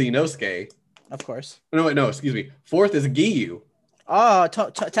 Fourth is Inosuke. Of course. No, excuse me. Fourth is Giyu. Oh,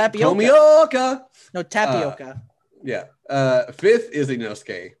 Tapioca. Tomioka. No, Tapioca. Yeah. Fifth is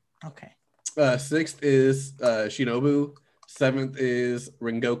Inosuke. Okay. Sixth is Shinobu. Seventh is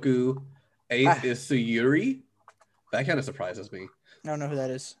Rengoku. Eighth is Suyuri. That kind of surprises me. I don't know who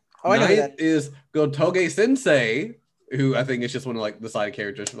that is. Oh, Ninth I know who that is Gotoge Sensei, who I think is just one of like the side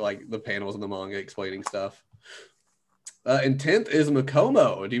characters for like the panels in the manga explaining stuff. And 10th is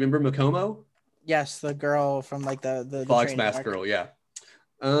Makomo. Do you remember Makomo? Yes, the girl from like the Fox Mask girl, yeah.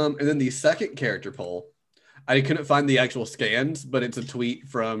 And then the second character poll, I couldn't find the actual scans, but it's a tweet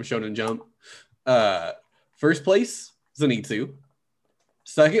from Shonen Jump. First place, Zenitsu.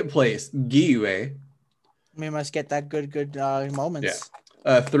 Second place, Gyue. We must get that good moments.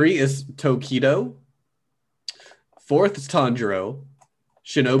 Yeah. 3 is Tokido. 4th is Tanjiro.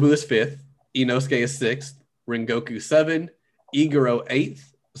 Shinobu is 5th. Inosuke is 6th. Rengoku 7. Iguro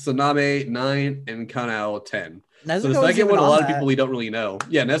 8th. Saname 9. And Kanao 10. Nezuko so the second one, a lot of that. people we don't really know.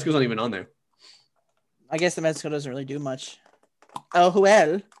 Yeah, Nezuko's not even on there. I guess the Nezuko doesn't really do much. Oh,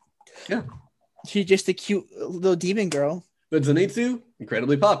 well. Yeah. She's just a cute little demon girl. But Zenitsu,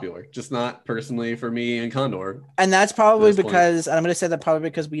 incredibly popular. Just not personally for me and Condor. And that's probably because, I'm going to say that probably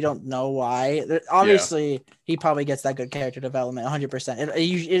because we don't know why. Obviously, he probably gets that good character development, 100%.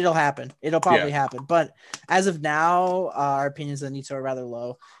 It'll happen. It'll probably happen. But as of now, our opinions on Zenitsu are rather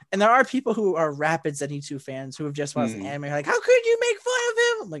low. And there are people who are rapid Zenitsu fans who have just watched the anime. Like, how could you make fun of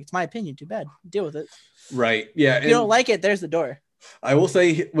him? I'm like, it's my opinion. Too bad. Deal with it. Right. Yeah. If you don't like it, there's the door. I will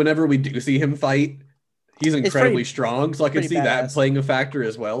say, whenever we do see him fight, he's incredibly strong. So I can see that playing a factor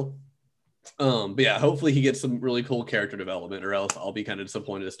as well. But yeah, hopefully he gets some really cool character development, or else I'll be kind of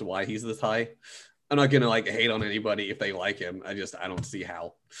disappointed as to why he's this high. I'm not gonna like hate on anybody if they like him. I don't see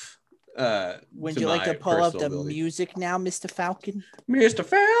how. Would you like to pull up the music now, Mr. Falcon? Mr.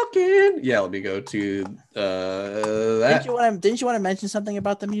 Falcon. Yeah, let me go to that. Didn't you want to mention something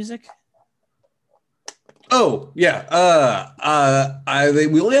about the music? Oh yeah.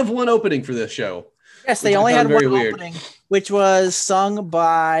 We only have one opening for this show. Yes, they only had one opening, which was sung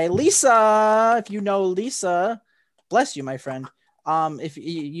by Lisa. If you know Lisa, bless you, my friend. If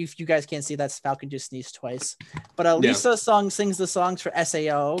you guys can't see, that's Falcon just sneezed twice. But Lisa sings the songs for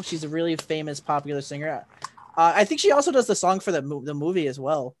SAO. She's a really famous, popular singer. I think she also does the song for the movie as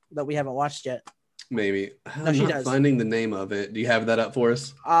well that we haven't watched yet. Maybe. I'm not finding the name of it. Do you have that up for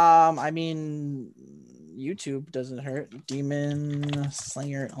us? I mean, YouTube doesn't hurt. Demon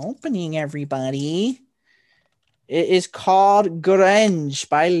Slayer opening, everybody. It is called Grunge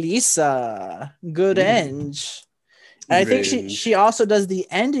by Lisa. Grunge. And I think she also does the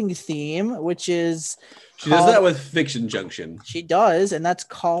ending theme, which is does that with Fiction Junction. She does, and that's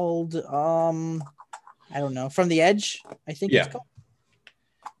called I don't know, From the Edge, I think it's called.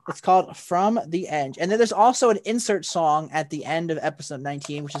 It's called From the Edge. And then there's also an insert song at the end of episode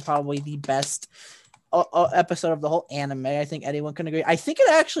 19, which is probably the best episode of the whole anime. I think anyone can agree. I think it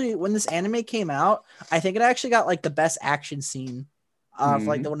actually, when this anime came out, I think it actually got like the best action scene of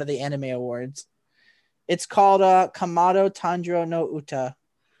like one of the anime awards. It's called Kamado Tanjiro no Uta,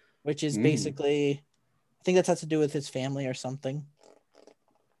 which is basically, I think that has to do with his family or something.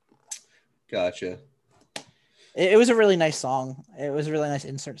 Gotcha. It was a really nice song. It was a really nice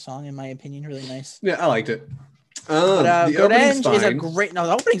insert song, in my opinion. Really nice. Yeah, I liked it. The opening's is a great. No,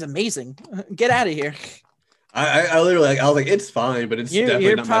 the opening's amazing. Get out of here. I literally, I was like, it's fine, but it's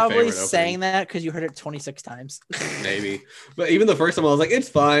definitely not my favorite. You're probably saying that because you heard it 26 times. Maybe, but even the first time, I was like, it's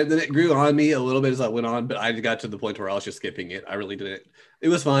fine. Then it grew on me a little bit as I went on, but I got to the point where I was just skipping it. I really didn't. It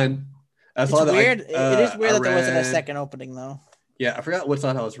was fine. It's weird. It is weird that there wasn't a second opening though. Yeah, I forgot what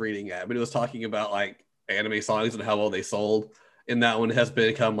side I was reading at, but it was talking about like anime songs and how well they sold. And that one has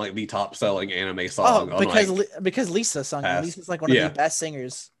become like the top selling anime song. Oh, because Lisa sung it. Lisa's like one of the best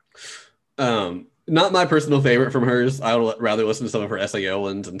singers. Not my personal favorite from hers. I would rather listen to some of her SAO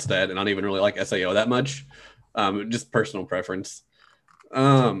ones instead, and I don't even really like SAO that much. Just personal preference.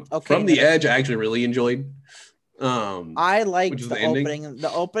 From the Edge, I actually really enjoyed. I liked the opening.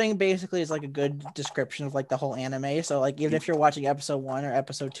 The opening basically is like a good description of like the whole anime. So like even if you're watching episode 1 or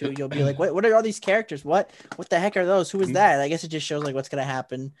episode 2, you'll be like, what are all these characters? What the heck are those? Who is that? I guess it just shows like what's gonna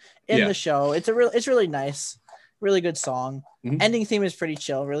happen in the show. It's really nice. Really good song. Ending theme is pretty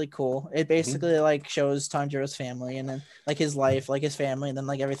chill, really cool. It basically like shows Tanjiro's family and then like his life, like his family, and then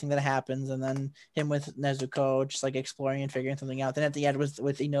like everything that happens, and then him with Nezuko just like exploring and figuring something out. Then at the end with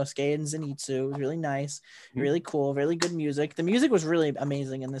Inosuke and Zenitsu, it was really nice, really cool, really good music. The music was really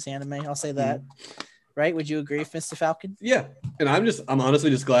amazing in this anime. I'll say that. Right? Would you agree, Mr. Falcon? Yeah. And I'm honestly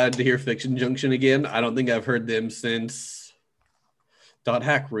just glad to hear Fiction Junction again. I don't think I've heard them since Dot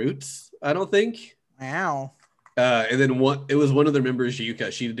Hack Roots. I don't think. Wow. And then it was one of the members,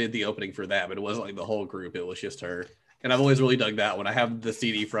 Yuka. She did the opening for that, but it wasn't like the whole group. It was just her. And I've always really dug that one. I have the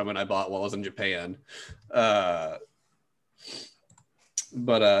CD from it I bought while I was in Japan. Yeah,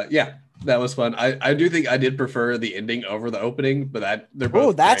 that was fun. I do think I did prefer the ending over the opening, but they're both.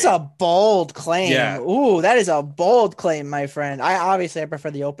 Oh, that's great. A bold claim. Yeah. Ooh, that is a bold claim, my friend. I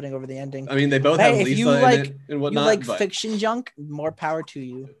prefer the opening over the ending. I mean, they both have Lisa in it and whatnot. You like Fiction Junk? More power to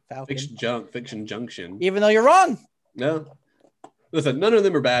you, Falcon. Fiction Junction. Even though you're wrong. No. Listen, none of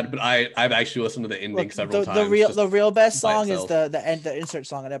them are bad, but I've actually listened to the ending Look, several the times. the real best by song is itself. the insert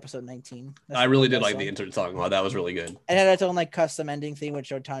song at episode 19. That's I the real really did best like song. the insert song. Wow, that was really good. It had its own like custom ending theme with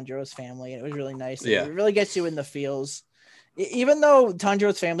Tanjiro's family, and it was really nice. Yeah. It really gets you in the feels. Even though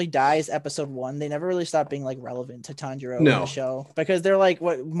Tanjiro's family dies episode 1, they never really stop being like relevant to Tanjiro in No. the show because they're like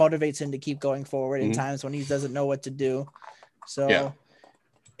what motivates him to keep going forward in Mhm. times when he doesn't know what to do. So Yeah.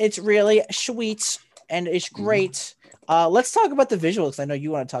 it's really sweet and it's great. Let's talk about the visuals. I know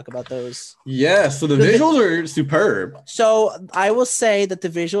you want to talk about those. Yeah, so the visuals are superb. So I will say that the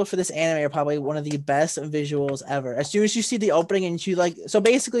visuals for this anime are probably one of the best visuals ever. As soon as you see the opening and you like, so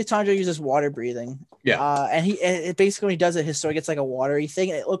basically Tanjiro uses water breathing. Yeah. And it basically when he does it, his sword gets like a watery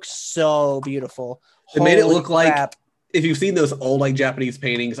thing. And it looks so beautiful. It made it Holy look crap. like, if you've seen those old like Japanese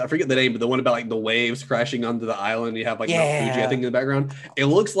paintings, I forget the name, but the one about like the waves crashing onto the island, you have like Mount Fuji, I think, in the background. It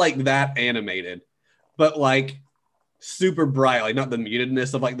looks like that animated, but like super bright, like not the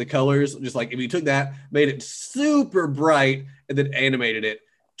mutedness of like the colors, just like if you took that, made it super bright, and then animated it,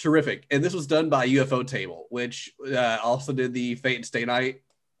 terrific. And this was done by UFO Table, which also did the Fate and Stay Night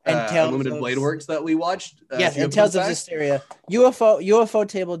Unlimited Blade Works that we watched. Yes, and Tales of Zestiria. UFO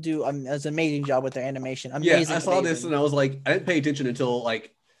Table do an amazing job with their animation. Amazing. Yeah, I saw this and I was like, I didn't pay attention until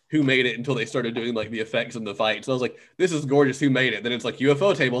like who made it until they started doing like the effects in the fight. So I was like, this is gorgeous. Who made it? Then it's like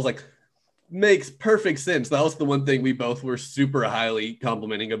UFO Table. I was like, makes perfect sense. That was the one thing we both were super highly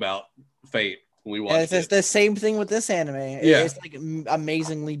complimenting about Fate when we watched it's the same thing with this anime. It's like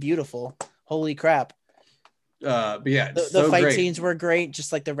amazingly beautiful. Holy crap. But yeah, the fight scenes were great,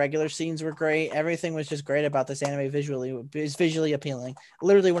 just like the regular scenes were great. Everything was just great about this anime visually. It's visually appealing.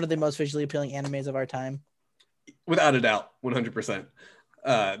 Literally one of the most visually appealing animes of our time. Without a doubt, 100%.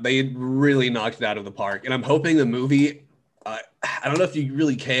 They really knocked it out of the park. And I'm hoping the movie, I don't know if you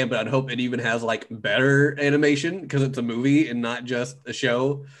really can, but I'd hope it even has like better animation because it's a movie and not just a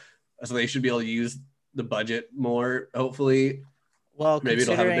show. So they should be able to use the budget more, hopefully. Well, maybe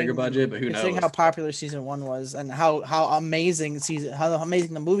it'll have a bigger budget, but who knows? Considering how popular season 1 was and how amazing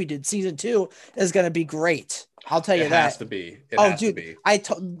the movie did, season 2 is going to be great. I'll tell you that. It has to be.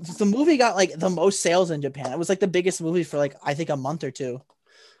 The movie got like the most sales in Japan. It was like the biggest movie for like I think a month or two.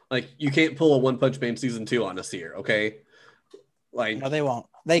 Like you can't pull a One Punch Man season 2 on us here, okay? Like no, they won't.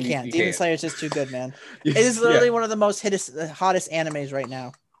 They can't. Demon Slayer is just too good, man. It is literally one of the most hottest animes right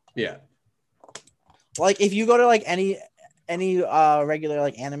now. Yeah. Like if you go to like any regular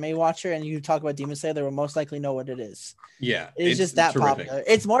like anime watcher and you talk about Demon Slayer, they will most likely know what it is. Yeah, it's just that terrific. Popular.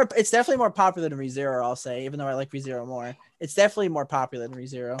 It's definitely more popular than ReZero, I'll say, even though I like ReZero more. It's definitely more popular than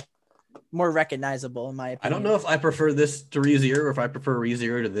ReZero. More recognizable in my opinion. I don't know if I prefer this to ReZero or if I prefer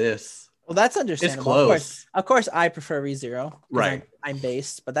ReZero to this. Well, that's understandable. It's close. Of course I prefer ReZero. Right. I'm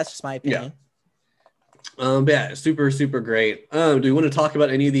based, but that's just my opinion. Yeah. Yeah, super, super great. Do we want to talk about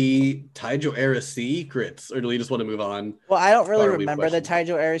any of the Taijo era secrets, or do we just want to move on? Well, I don't really remember the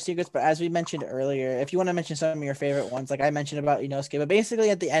Taijo era secrets, but as we mentioned earlier, if you want to mention some of your favorite ones, like I mentioned about Inosuke, but basically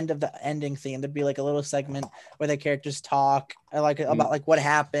at the end of the ending theme, there'd be like a little segment where the characters talk about like what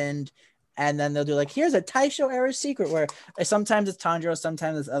happened, and then they'll do like, here's a Taisho era secret, where sometimes it's Tanjiro,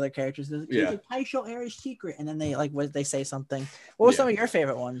 sometimes it's other characters. Here's a Taisho era secret, and then they say something. What were some of your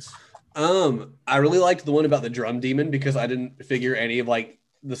favorite ones? I really liked the one about the drum demon because I didn't figure any of like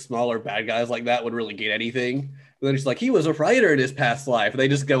the smaller bad guys like that would really get anything. And then it's like he was a writer in his past life. They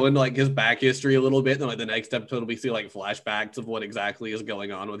just go into like his back history a little bit. And then like the next episode we see like flashbacks of what exactly is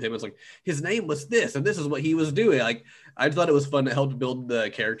going on with him. It's like his name was this and this is what he was doing. Like I thought it was fun. It helped build the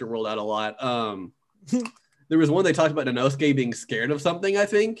character world out a lot. There was one they talked about Inosuke being scared of something, I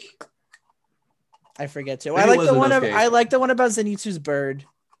think. I forget too. I like the one about Zenitsu's bird.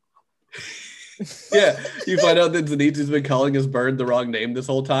 Yeah, you find out that Zenitsu's been calling his bird the wrong name this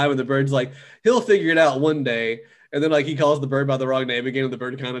whole time, and the bird's like, he'll figure it out one day. And then like he calls the bird by the wrong name again, and the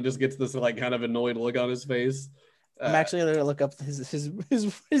bird kind of just gets this like kind of annoyed look on his face. I'm actually going to look up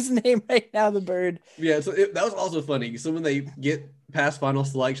his name right now, the bird. Yeah, so that was also funny. So when they get past final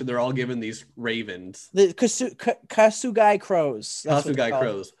selection, they're all given these ravens. The Kasugai crows. Kasugai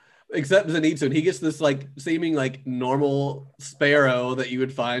crows. Except Zenitsu, and he gets this like seeming like normal sparrow that you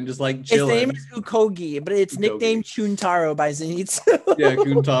would find just like chilling. His name is Ukogi, but it's nicknamed Chuntaro by Zenitsu. Yeah,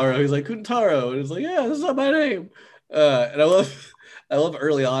 Kuntaro. He's like Kuntaro, and it's like, yeah, this is not my name. And I love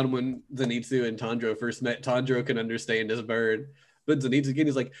early on when Zenitsu and Tanjiro first met. Tanjiro can understand his bird, but Zenitsu again,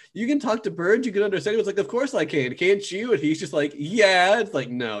 he's like, you can talk to birds, you can understand. It's like, of course I can. Can't you? And he's just like, yeah. It's like,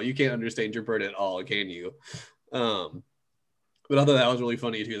 no, you can't understand your bird at all, can you? But I thought that was really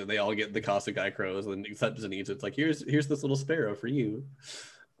funny too, that they all get the Kasugai crows, and except Zenitsu, it's like, here's this little sparrow for you.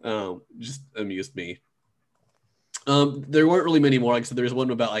 Just amused me. There weren't really many more. Like I said, there's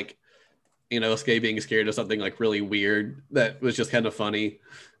one about like, Skye being scared of something like really weird that was just kind of funny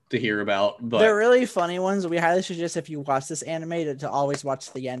to hear about. But they're really funny ones. We highly suggest if you watch this anime to always watch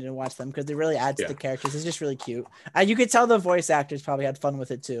to the end and watch them because they really add to the characters. It's just really cute. You could tell the voice actors probably had fun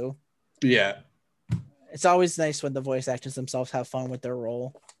with it too. Yeah. It's always nice when the voice actors themselves have fun with their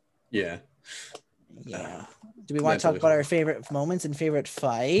role. Yeah. Yeah. Do we want to talk about our favorite moments and favorite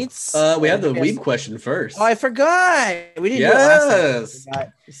fights? We have the weeb question first. Oh, I forgot. We didn't do it last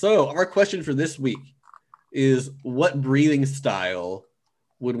time. So our question for this week is, what breathing style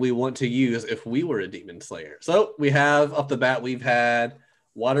would we want to use if we were a demon slayer? So we have off the bat, we've had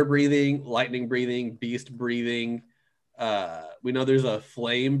water breathing, lightning breathing, beast breathing. We know there's a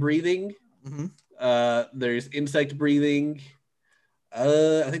flame breathing. Mm-hmm. There's insect breathing.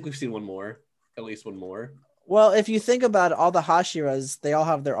 I think we've seen one more, at least one more. Well, if you think about it, all the Hashiras, they all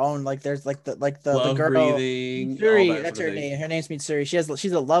have their own. Like there's the love girl breathing. Mitsuri, that's her name. Her name's Mitsuri.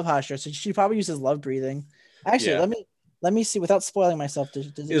 She's a love Hashira, so she probably uses love breathing. Actually, let me see without spoiling myself.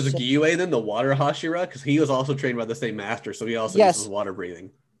 Is Gyue then the water Hashira? Because he was also trained by the same master, so he also uses water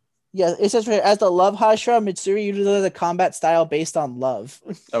breathing. Yeah, it says as the love Hashira, Mitsuri uses the combat style based on love.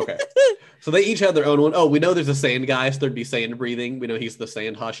 Okay. So they each have their own one. Oh, we know there's a sand guy, so there'd be sand breathing. We know he's the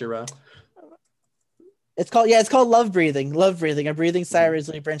sand Hashira. It's called love breathing. Love breathing. A breathing style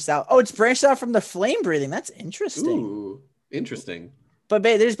originally branched out. Oh, it's branched out from the flame breathing. That's interesting. Ooh, interesting. But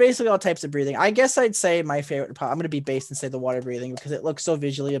there's basically all types of breathing. I guess I'd say my favorite. I'm going to be based and say the water breathing because it looks so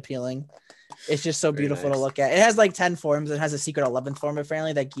visually appealing. It's just so beautiful to look at. It has like 10 forms. It has a secret 11th form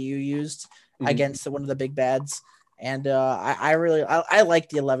apparently that Gyue used against one of the big bads. And I really like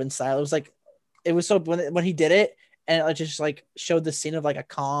the 11th style. It was so when he did it. And it just like showed the scene of like a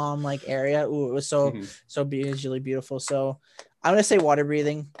calm like area. Ooh, it was so visually beautiful. So I'm gonna say water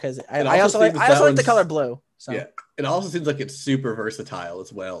breathing because I also like the color blue. So yeah, it also seems like it's super versatile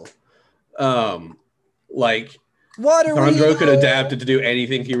as well. Like water Sandro could adapt it to do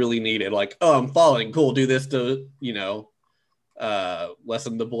anything he really needed. Like, oh, I'm falling, cool. Do this to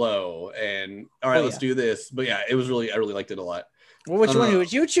lessen the blow, and all right, let's do this. But yeah, I really liked it a lot. Well, which one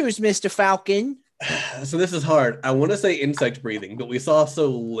would you choose, Mr. Falcon? So this is hard. I want to say insect breathing, but we saw so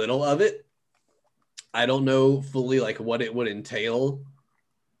little of it. I don't know fully like what it would entail.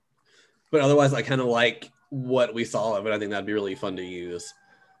 But otherwise, I kind of like what we saw of it. I think that'd be really fun to use.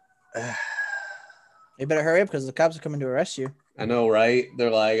 You better hurry up because the cops are coming to arrest you. I know, right?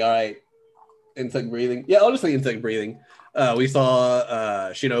 They're like, all right, insect breathing. Yeah, I'll just say insect breathing. We saw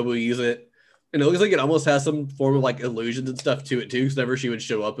Shinobu use it. And it looks like it almost has some form of like illusions and stuff to it too. Because whenever she would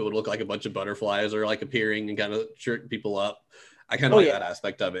show up, it would look like a bunch of butterflies are like appearing and kind of shirting people up. I kind of like that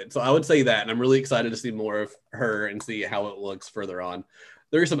aspect of it. So I would say that, and I'm really excited to see more of her and see how it looks further on.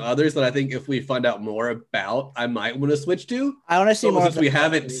 There are some others that I think if we find out more about, I might want to switch to. I want to see more. Since we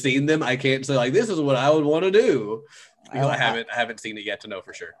haven't seen them, I can't say like this is what I would want to do. Because I haven't seen it yet to know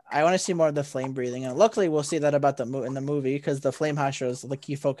for sure. I want to see more of the flame breathing, and luckily we'll see that about in the movie because the flame Hashira is the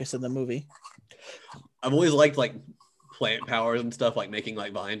key focus in the movie. I've always liked like plant powers and stuff, like making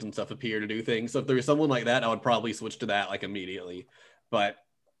like vines and stuff appear to do things. So if there was someone like that, I would probably switch to that like immediately. But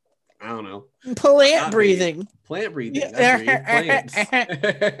I don't know. Plant breathing. Plant breathing. Plants.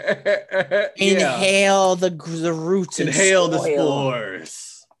 Inhale the roots. Inhale the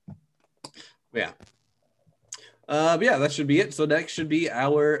spores. Yeah. But yeah, that should be it. So next should be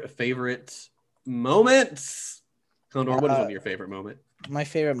our favorite moments. Condor, what is one of your favorite moment? My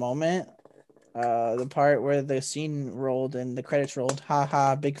favorite moment? The part where the scene rolled and the credits rolled. Ha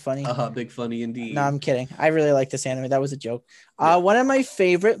ha, big funny. Big funny indeed. No, I'm kidding. I really like this anime. That was a joke. One of my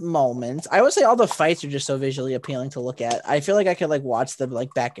favorite moments, I would say all the fights are just so visually appealing to look at. I feel like I could like watch them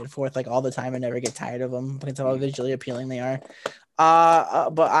like back and forth like all the time and never get tired of them because of how visually appealing they are.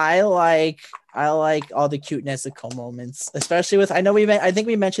 But I like all the cute Nezuko moments, especially with, I think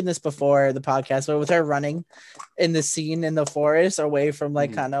we mentioned this before the podcast, but with her running in the scene in the forest away from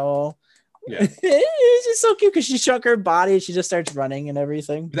like Kano. Yeah, it's just so cute because she shrunk her body and she just starts running and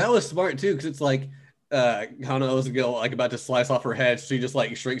everything. That was smart too, because it's like Kano's like about to slice off her head, so she just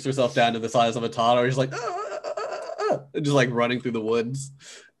like shrinks herself down to the size of a toddler. She's like just like running through the woods,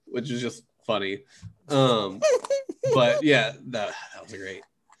 which is just funny. But yeah, that was great.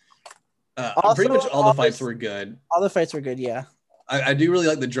 Pretty much all the fights were good. All the fights were good, yeah. I do really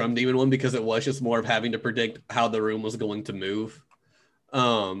like the drum demon one because it was just more of having to predict how the room was going to move.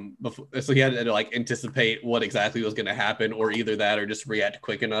 So he had to like anticipate what exactly was going to happen, or either that or just react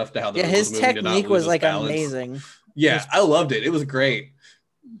quick enough to how the room was moving. His technique was like amazing. Yeah, I loved it. It was great.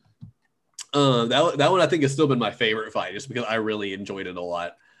 That one I think has still been my favorite fight just because I really enjoyed it a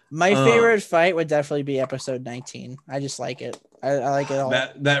lot. My favorite fight would definitely be episode 19. I just like it. I like it all.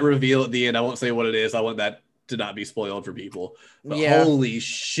 That reveal at the end, I won't say what it is. I want that to not be spoiled for people. But Yeah. holy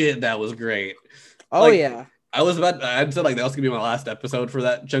shit, that was great. Oh, Like, yeah. I'd said like that was gonna be my last episode for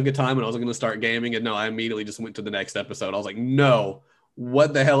that chunk of time, and I was gonna start gaming, and no, I immediately just went to the next episode. I was like, no,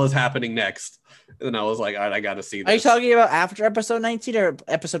 what the hell is happening next? And then I was like, all right, I gotta see this. Are you talking about after episode 19 or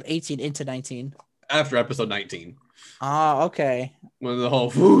episode 18 into 19? After episode 19. Oh, okay. When the whole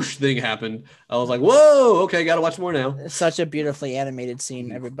whoosh thing happened, I was like, whoa, okay, gotta watch more now. It's such a beautifully animated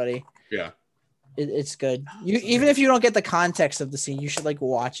scene, everybody. Yeah. It's good. Even if you don't get the context of the scene, you should like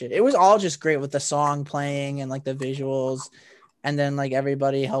watch it. It was all just great with the song playing and like the visuals, and then like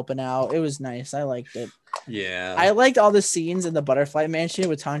everybody helping out. It was nice. I liked it. Yeah. I liked all the scenes in the Butterfly Mansion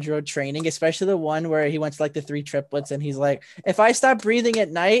with Tanjiro training, especially the one where he went to like the 3 triplets and he's like, if I stop breathing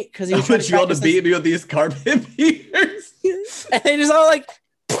at night, because he was trying you all to beat me with these carbon beaters. And they just all like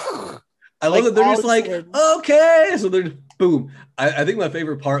I love that they're just like, okay. So they're boom. I think my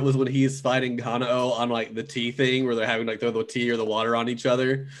favorite part was when he's fighting Hanao on like the tea thing where they're having like throw the tea or the water on each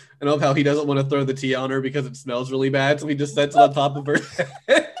other. And I love how he doesn't want to throw the tea on her because it smells really bad. So he just sets it on top of her.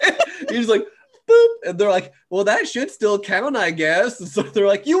 He's like, boop. And they're like, well, that should still count, I guess. And so they're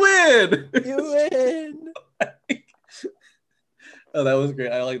like, you win. You win. Oh, that was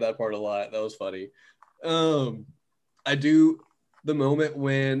great. I like that part a lot. That was funny. I do the moment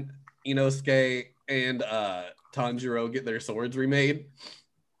when Inosuke and Tanjiro get their swords remade,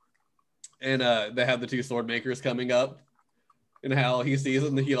 and they have the 2 sword makers coming up, and how he sees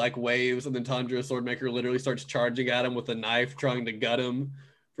them and he like waves, and then Tanjiro's sword maker literally starts charging at him with a knife, trying to gut him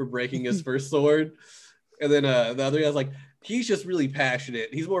for breaking his first sword. And then the other guy's like, he's just really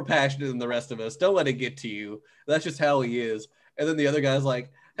passionate. He's more passionate than the rest of us. Don't let it get to you. That's just how he is. And then the other guy's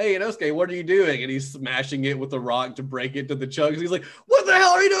like, hey, Inosuke, what are you doing? And he's smashing it with a rock to break it to the chunks. He's like, what the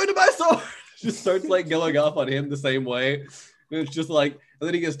hell are you doing to my sword? Just starts like going off on him the same way. And it's just like, and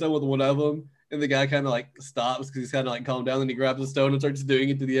then he gets done with one of them, and the guy kind of like stops because he's kind of like calmed down, and he grabs a stone and starts doing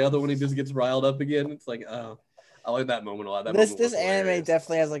it to the other one. He just gets riled up again. It's like, oh, I like that moment a lot. This anime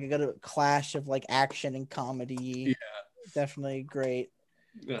definitely has like a good clash of like action and comedy. Yeah, definitely great.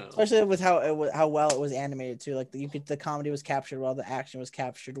 no. Especially with how well it was animated too. Like the comedy was captured well, the action was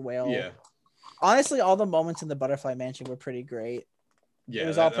captured well. Yeah. Honestly, all the moments in the Butterfly Mansion were pretty great. Yeah, it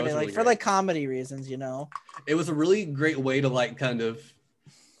was all pretty was like really for great. like comedy reasons, you know. It was a really great way to like kind of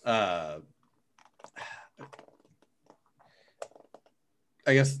I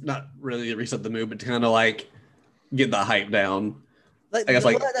guess not really reset the mood, but to kind of like get the hype down. I guess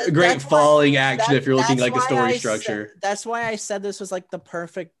like great falling action if you're looking like a story structure. That's why I said this was like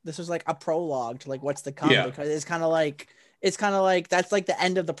this was like a prologue to like what's to come, because it's kind of like that's like the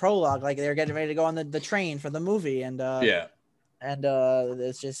end of the prologue. Like they're getting ready to go on the train for the movie, and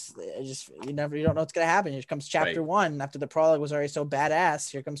it's just you don't know what's gonna happen. Here comes chapter 1 after the prologue was already so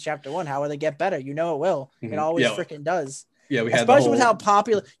badass. Here comes chapter 1. How will they get better? You know it will. It always freaking does. Yeah, we had especially with how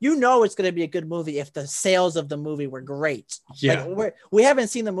popular. You know it's gonna be a good movie if the sales of the movie were great. Yeah, like, we haven't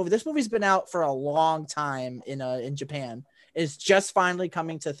seen the movie. This movie's been out for a long time in Japan. It's just finally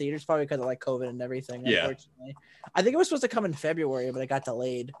coming to theaters, probably because of like COVID and everything. Yeah. Unfortunately, I think it was supposed to come in February, but it got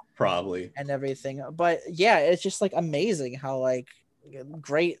delayed. Probably. And everything. But yeah, it's just like amazing how like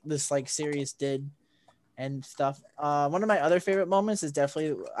great this like series did and stuff. One of my other favorite moments is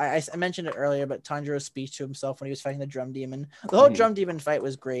definitely I mentioned it earlier, but Tanjiro's speech to himself when he was fighting the drum demon. The whole drum demon fight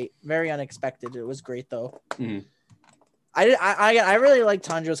was great. Very unexpected. It was great though. I really like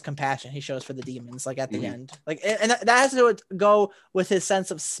Tanjiro's compassion he shows for the demons, like at the end, like, and that has to go with his sense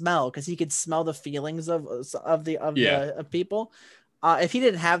of smell, because he could smell the feelings of people. If he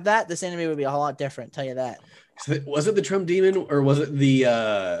didn't have that, this anime would be a whole lot different. Tell you that. So was it the drum demon, or was it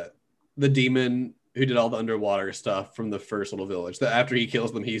the demon who did all the underwater stuff from the first little village? That after he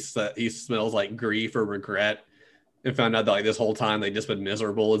kills them, he smells like grief or regret, and found out that like this whole time they just been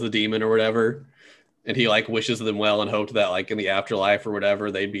miserable as a demon or whatever. And he like wishes them well and hoped that like in the afterlife or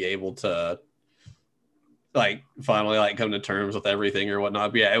whatever, they'd be able to like finally like come to terms with everything or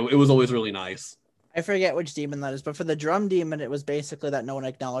whatnot. But yeah, it was always really nice. I forget which demon that is, but for the drum demon, it was basically that no one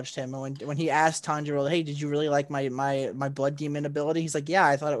acknowledged him. And when he asked Tanjiro, hey, did you really like my blood demon ability? He's like, yeah,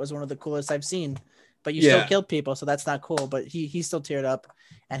 I thought it was one of the coolest I've seen. But you still killed people, so that's not cool. But he still teared up,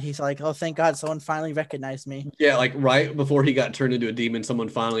 and he's like, oh, thank God someone finally recognized me. Yeah, like right before he got turned into a demon, someone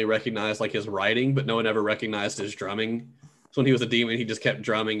finally recognized like his writing, but no one ever recognized his drumming. So when he was a demon, he just kept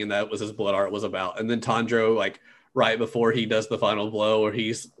drumming, and that was his blood art was about. And then Tanjiro, like right before he does the final blow, or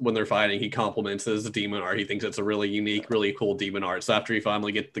when they're fighting, he compliments his demon art. He thinks it's a really unique, really cool demon art. So after he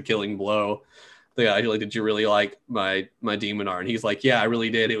finally gets the killing blow, the guy, like, did you really like my demon art? And he's like, yeah, I really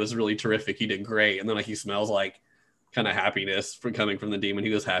did. It was really terrific. He did great. And then like he smells like kind of happiness from coming from the demon. He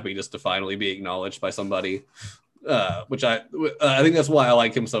was happy just to finally be acknowledged by somebody, which I think that's why I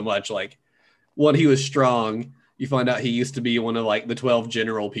like him so much. Like, one, he was strong. You find out he used to be one of like the 12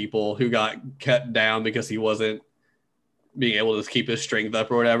 general people who got cut down because he wasn't being able to keep his strength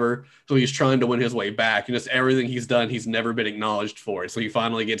up or whatever. So he's trying to win his way back. And just everything he's done, he's never been acknowledged for it. So he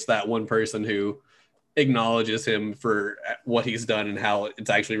finally gets that one person who acknowledges him for what he's done and how it's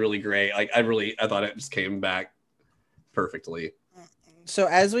actually really great. Like, I thought it just came back perfectly. So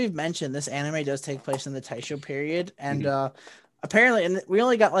as we've mentioned, this anime does take place in the Taisho period, and apparently, and we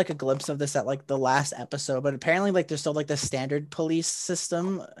only got like a glimpse of this at like the last episode, but apparently like there's still like the standard police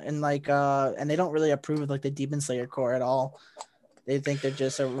system, and like and they don't really approve of like the Demon Slayer Corps at all. They think they're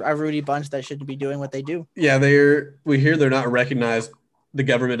just a rowdy bunch that shouldn't be doing what they do. Yeah, we hear they're not recognized. The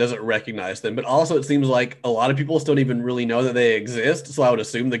government doesn't recognize them, but also it seems like a lot of people don't even really know that they exist. So I would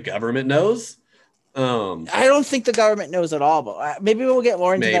assume the government knows. I don't think the government knows at all, but maybe we'll get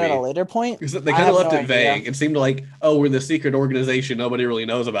more into that at a later point. Because they kind of left it vague. It seemed like, oh, we're the secret organization. Nobody really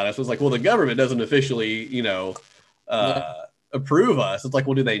knows about us. So it's like, well, the government doesn't officially, approve us. It's like,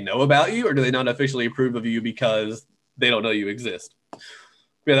 well, do they know about you, or do they not officially approve of you because they don't know you exist?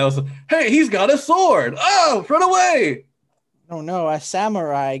 Yeah, that was, hey, he's got a sword. Oh, run away. Oh no, a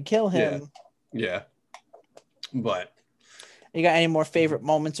samurai, kill him. Yeah. But you got any more favorite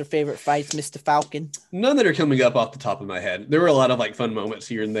moments or favorite fights, Mr. Falcon? None that are coming up off the top of my head. There were a lot of like fun moments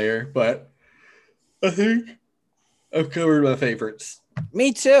here and there, but I think I've covered my favorites.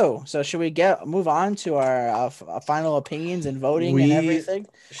 Me too. So should we move on to our final opinions and voting and everything?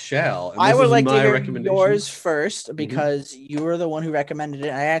 Shall. I would like to hear yours first because you were the one who recommended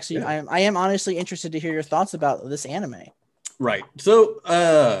it. I am honestly interested to hear your thoughts about this anime. Right. So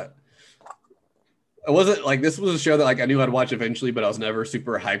I wasn't like, this was a show that like I knew I'd watch eventually, but I was never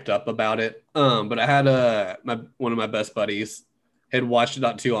super hyped up about it. But I had one of my best buddies had watched it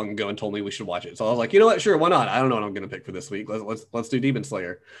not too long ago and told me we should watch it. So I was like, you know what? Sure, why not? I don't know what I'm gonna pick for this week. Let's do Demon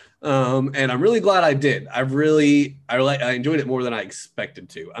Slayer. And I'm really glad I did. I enjoyed it more than I expected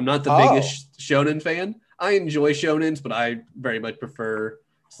to. I'm not the biggest shonen fan. I enjoy shonens, but I very much prefer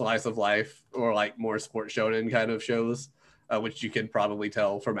slice of life or like more sports shonen kind of shows. Which you can probably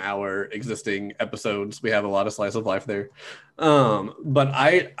tell from our existing episodes. We have a lot of slice of life there. But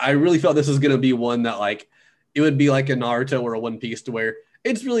I really felt this was going to be one that like, it would be like a Naruto or a One Piece to where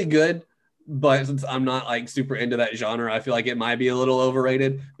it's really good. But since I'm not like super into that genre, I feel like it might be a little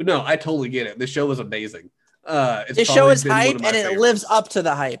overrated. But no, I totally get it. This show was amazing. This show is hype and it lives up to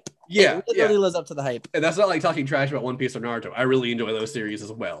the hype. Yeah. It literally lives up to the hype. And that's not like talking trash about One Piece or Naruto. I really enjoy those series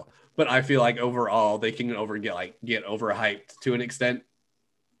as well. But I feel like overall they can get overhyped to an extent.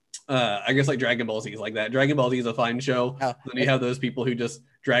 I guess like Dragon Ball Z is like that. Dragon Ball Z is a fine show. Oh. Then you have those people who just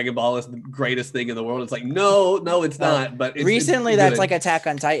Dragon Ball is the greatest thing in the world. It's like, no, it's not. But recently that's like Attack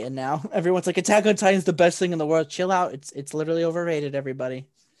on Titan now. Everyone's like, Attack on Titan is the best thing in the world. Chill out. It's literally overrated, everybody.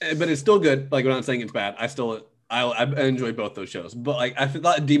 But it's still good. Like, we're not saying it's bad. I enjoy both those shows. But like, I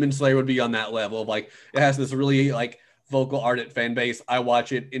thought Demon Slayer would be on that level of like, it has this really like vocal ardent fan base. I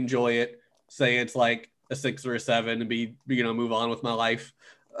watch it, enjoy it, say it's like a 6 or a 7 and move on with my life.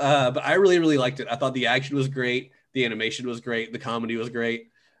 But I really, really liked it. I thought the action was great. The animation was great. The comedy was great.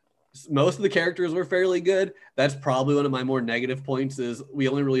 Most of the characters were fairly good. That's probably one of my more negative points is we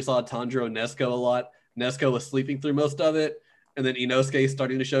only really saw Tanjiro and Nezuko a lot. Nezuko was sleeping through most of it. And then Inosuke is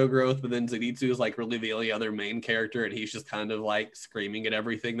starting to show growth, but then Zenitsu is like really the only other main character, and he's just kind of like screaming at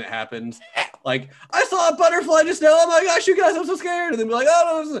everything that happens. Like, I saw a butterfly just now. Oh my gosh, you guys, I'm so scared. And then be like,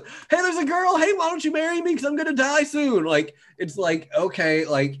 oh, no, hey, there's a girl. Hey, why don't you marry me? Because I'm gonna die soon. Like, it's like, okay,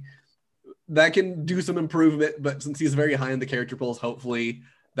 like that can do some improvement, but since he's very high in the character polls, hopefully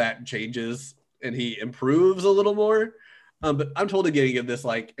that changes and he improves a little more. But I'm totally gonna give this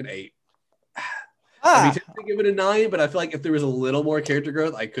like an 8. I'd be tempted to give it a 9, but I feel like if there was a little more character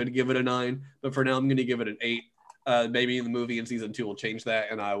growth, I could give it a 9. But for now, I'm going to give it an 8. Maybe in the movie in season 2 will change that,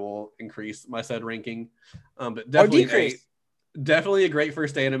 and I will increase my said ranking. But definitely an 8. Definitely a great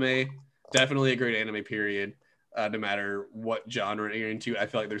first anime. Definitely a great anime period. No matter what genre you're into, I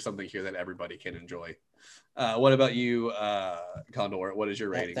feel like there's something here that everybody can enjoy. What about you, Condor? What is your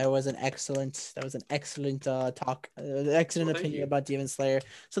rating? That was an excellent talk, excellent opinion about Demon Slayer.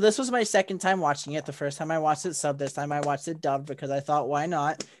 So this was my second time watching it. The first time I watched it subbed. This time I watched it dubbed because I thought, why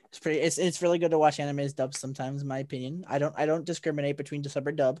not? It's really good to watch animes dubbed sometimes, in my opinion. I don't discriminate between sub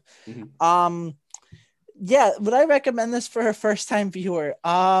or dub. Mm-hmm. Yeah, would I recommend this for a first time viewer?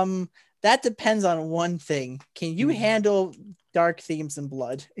 That depends on one thing. Can you handle dark themes and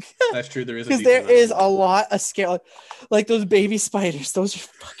blood? That's true. There is because there is a lot of scare, like those baby spiders. Those are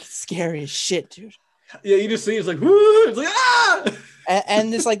fucking scary as shit, dude. Yeah, you just see it's like, whoo, it's like ah.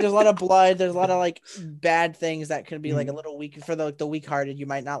 And it's like there's a lot of blood. There's a lot of like bad things that could be like a little weak for the weak-hearted. You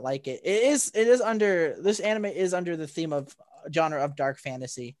might not like it. It is under this anime is under the theme of genre of dark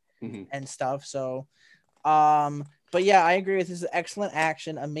fantasy and stuff. So, but yeah, I agree with this. Excellent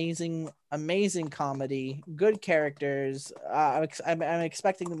action, amazing comedy, good characters. I'm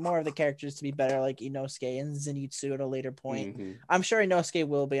expecting more of the characters to be better, like Inosuke and Zenitsu at a later point. I'm sure Inosuke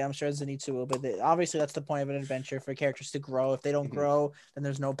will be. I'm sure Zenitsu will be. Obviously, that's the point of an adventure for characters to grow. If they don't grow, then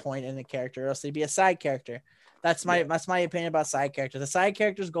there's no point in the character, or else they'd be a side character. That's my opinion about side characters. The side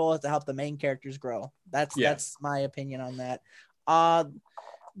character's goal is to help the main characters grow. That's my opinion on that.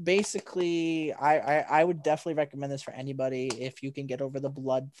 Basically, I would definitely recommend this for anybody if you can get over the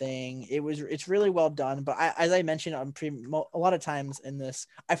blood thing. It's really well done, but as I mentioned a lot of times in this,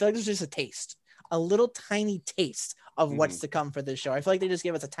 I feel like there's just a little tiny taste of what's to come for this show. I feel like they just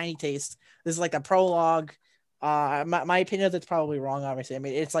gave us a tiny taste. This is like a prologue. My opinion that's probably wrong, obviously. I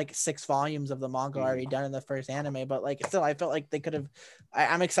mean, it's like 6 volumes of the manga already done in the first anime, but like still, I felt like they could have.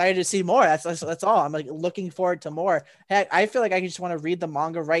 I'm excited to see more. That's all. I'm like looking forward to more. Heck, I feel like I just want to read the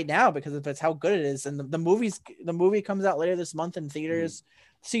manga right now because of how good it is. And the movie comes out later this month in theaters.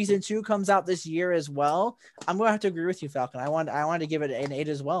 Season 2 comes out this year as well. I'm gonna have to agree with you, Falcon. I want to give it an 8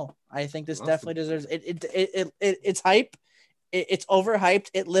 as well. I think this definitely deserves it. It's hype. It's overhyped.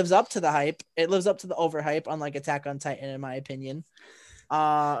 It lives up to the hype. It lives up to the overhype, unlike Attack on Titan, in my opinion.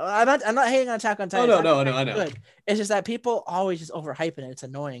 I'm not hating on Attack on Titan. Oh, no, I know. Good. It's just that people always just overhype it. It's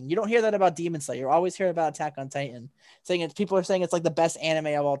annoying. You don't hear that about Demon Slayer. You always hear about Attack on Titan, people are saying it's like the best anime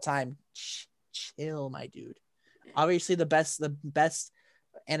of all time. Chill, my dude. Obviously, the best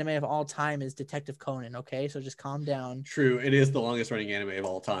anime of all time is Detective Conan. Okay, so just calm down. True, it is the longest running anime of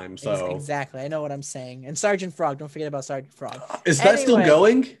all time. So exactly, I know what I'm saying. And Sergeant Frog, don't forget about Sergeant Frog. Is that still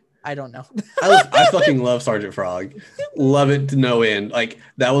going? I don't know. I fucking love Sergeant Frog. Love it to no end. Like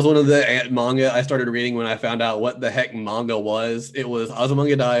that was one of the manga I started reading when I found out what the heck manga was. It was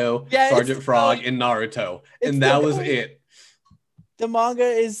Azumanga Daioh, Sergeant Frog, and Naruto, and that was it. The manga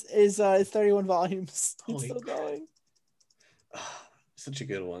is 31 volumes. It's still going. Such a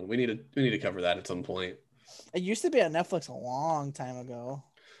good one. We need to cover that at some point. It used to be on Netflix a long time ago.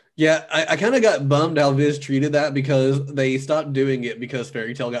 Yeah, I kind of got bummed how Viz treated that because they stopped doing it because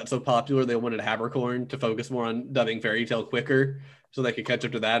Fairy Tail got so popular. They wanted Habercorn to focus more on dubbing Fairy Tail quicker so they could catch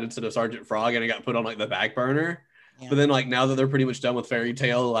up to that instead of Sergeant Frog, and it got put on like the back burner. Yeah. But then like now that they're pretty much done with Fairy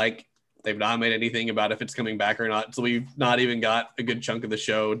Tail, like they've not made anything about if it's coming back or not. So we've not even got a good chunk of the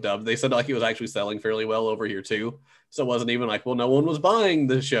show dubbed. They said like it was actually selling fairly well over here too. So it wasn't even like, well, no one was buying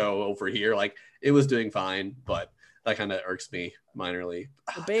the show over here. Like it was doing fine, but that kind of irks me minorly.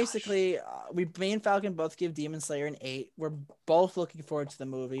 But basically, me and Falcon both give Demon Slayer an 8. We're both looking forward to the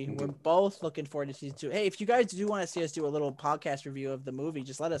movie. We're both looking forward to season 2. Hey, if you guys do want to see us do a little podcast review of the movie,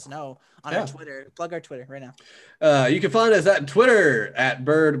 just let us know on our Twitter. Plug our Twitter right now. You can find us at Twitter at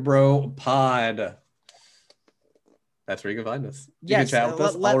BirdBroPod. That's where you can find us. You can chat with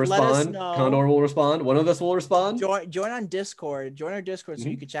us. I'll respond. Condor will respond. One of us will respond. Join on Discord. Join our Discord so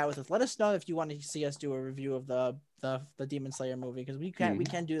you can chat with us. Let us know if you want to see us do a review of the Demon Slayer movie, because we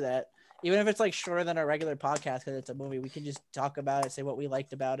can do that. Even if it's like shorter than our regular podcast because it's a movie, we can just talk about it, say what we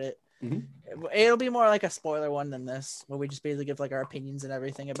liked about it. It'll be more like a spoiler one than this, where we just basically give like our opinions and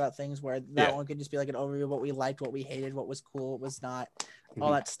everything about things, where that one could just be like an overview of what we liked, what we hated, what was cool, what was not,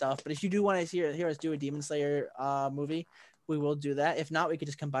 all that stuff. But if you do want to hear us do a Demon Slayer movie, we will do that. If not, we could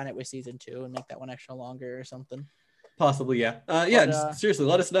just combine it with season 2 and make that one extra longer or something. Possibly, yeah. Seriously,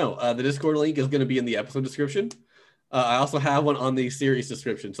 let us know. The Discord link is going to be in the episode description. I also have one on the series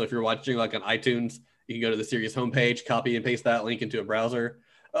description. So if you're watching like on iTunes, you can go to the series homepage, copy and paste that link into a browser.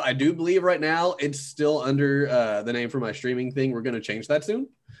 I do believe right now it's still under the name for my streaming thing. We're going to change that soon.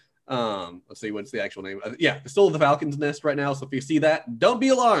 Let's see, what's the actual name? It's still the Falcon's Nest right now. So if you see that, don't be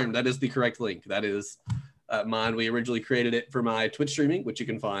alarmed. That is the correct link. That is mine. We originally created it for my Twitch streaming, which you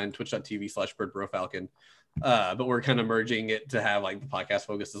can find twitch.tv/BirdBroFalcon. But we're kind of merging it to have like the podcast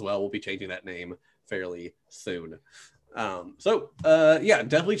focus as well. We'll be changing that name fairly soon.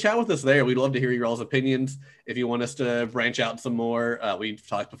 Definitely chat with us there. We'd love to hear your all's opinions. If you want us to branch out some more, we've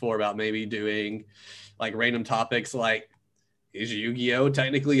talked before about maybe doing like random topics like, is Yu-Gi-Oh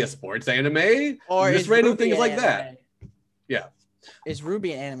technically a sports anime? Or just random things like that. Yeah. Is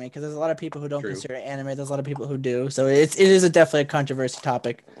Ruby an anime? Because there's a lot of people who don't consider it anime. There's a lot of people who do. So it is definitely a controversial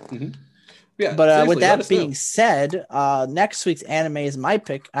topic. Yeah, But seriously, with let that us know. being said, next week's anime is my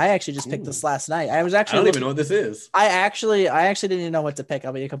pick. I actually just picked this last night. I was I actually don't even know what this is. I actually didn't even know what to pick.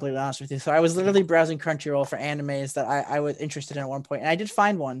 I'll be completely honest with you. So I was literally browsing Crunchyroll for animes that I was interested in at one point, and I did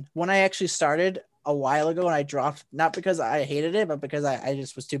find one. One I actually started a while ago, and I dropped not because I hated it, but because I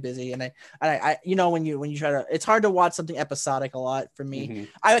just was too busy. And I you know when you try to, it's hard to watch something episodic a lot for me. Mhm.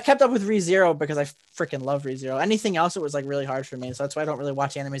 I kept up with ReZero because I freaking love ReZero. Anything else, it was like really hard for me. So that's why I don't really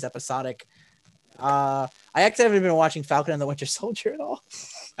watch animes episodic. I actually haven't been watching Falcon and the Winter Soldier at all.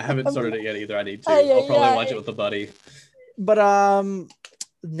 I haven't started it yet either. I need to. Ay, I'll ay, probably ay. watch it with a buddy. But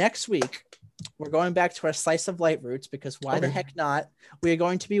next week we're going back to our slice of light roots because why the Okay. heck not? We are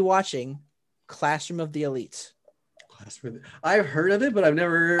going to be watching Classroom of the Elite. I've heard of it, but I've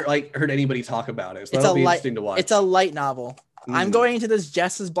never like heard anybody talk about it. So It's that'll a be light. interesting to watch. It's a light novel. I'm Mm. going into this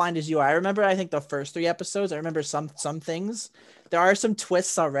just as blind as you are. I remember, I think the first 3 episodes. I remember some things. There are some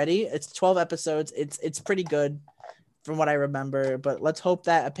twists already. It's 12 episodes. It's pretty good from what I remember. But let's hope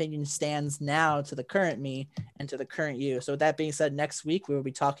that opinion stands now to the current me and to the current you. So with that being said, next week we will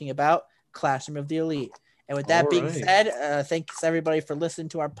be talking about Classroom of the Elite. And with that being Alright. said, thanks everybody for listening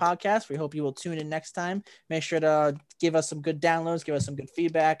to our podcast. We hope you will tune in next time. Make sure to give us some good downloads, give us some good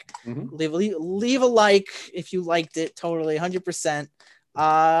feedback. Mhm. Leave a like if you liked it, totally 100%.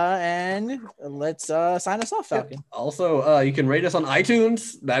 And let's sign us off, Falcon. Yep. Also, you can rate us on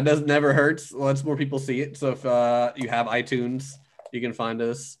iTunes. That does never hurts. Lets more people see it. So if you have iTunes, you can find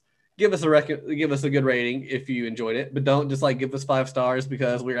us. Give us a good rating if you enjoyed it, but don't just like give us 5 stars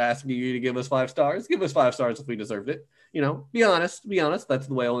because we're asking you to give us 5 stars. Give us 5 stars if we deserved it. You know, be honest. Be honest. That's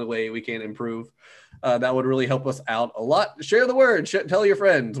the only way we can improve. That would really help us out a lot. Share the word. Tell your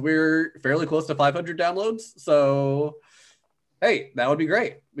friends. We're fairly close to 500 downloads, so hey, that would be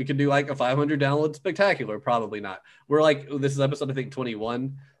great. We could do like a 500 download spectacular. Probably not. We're like, this is episode I think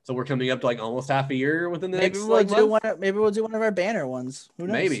 21, so we're coming up to like almost half a year within the Maybe next we'll like do month. one. Maybe we'll do one of our banner ones. Who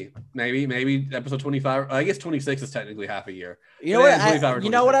knows? Maybe episode 25. I guess 26 is technically half a year. You know Yeah, what? 25 or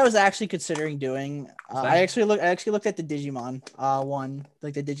You know what 26. I was actually considering doing. What's that? I actually looked at the Digimon one,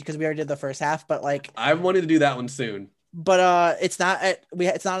 like the because we already did the first half, but like, I wanted to do that one soon. but it's not at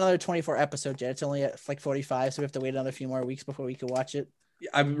it's not another 24 episodes yet. It's only at like 45, so we have to wait another few more weeks before we can watch it.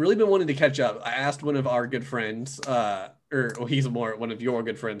 I've really been wanting to catch up. I asked one of our good friends, he's more one of your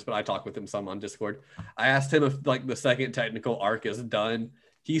good friends, but I talk with him some on Discord. I asked him if like the second technical arc is done.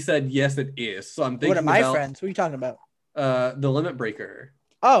 He said yes, it is. So I'm thinking What are my about friends? Who are you talking about? the Limit Breaker.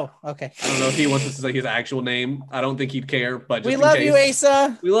 Oh, okay. I don't know if he wants us to say his actual name. I don't think he'd care, but just We in love case, you,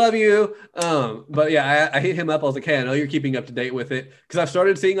 Asa. we love you. But yeah, I hit him up. I was like, hey, I know you're keeping up to date with it because I've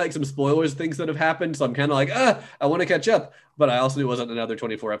started seeing like some spoilers, things that have happened. So I'm kind of like, I want to catch up. But I also knew it wasn't another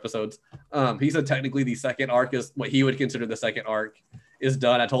 24 episodes. He said technically the second arc is what he would consider the second arc is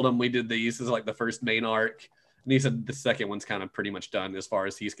done. I told him we did these as like the first main arc. And he said the second one's kind of pretty much done as far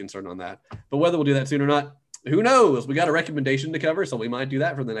as he's concerned on that. But whether we'll do that soon or not, who knows? We got a recommendation to cover, so we might do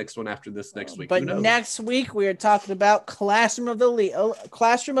that for the next one after this next week. But next week we are talking about Classroom of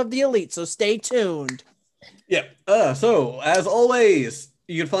the Elite. So stay tuned. Yeah. So as always,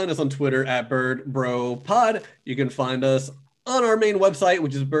 you can find us on Twitter at BirdBroPod. You can find us on our main website,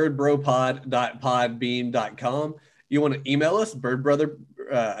 which is birdbropod.podbean.com. You want to email us, birdbrother,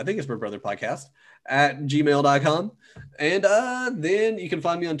 I think it's birdbrotherpodcast at gmail.com. And then you can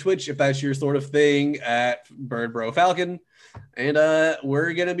find me on Twitch if that's your sort of thing at birdbrofalcon. And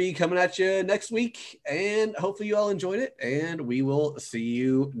we're going to be coming at you next week. And hopefully you all enjoyed it. And we will see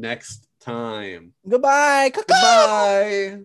you next time. Goodbye. Goodbye.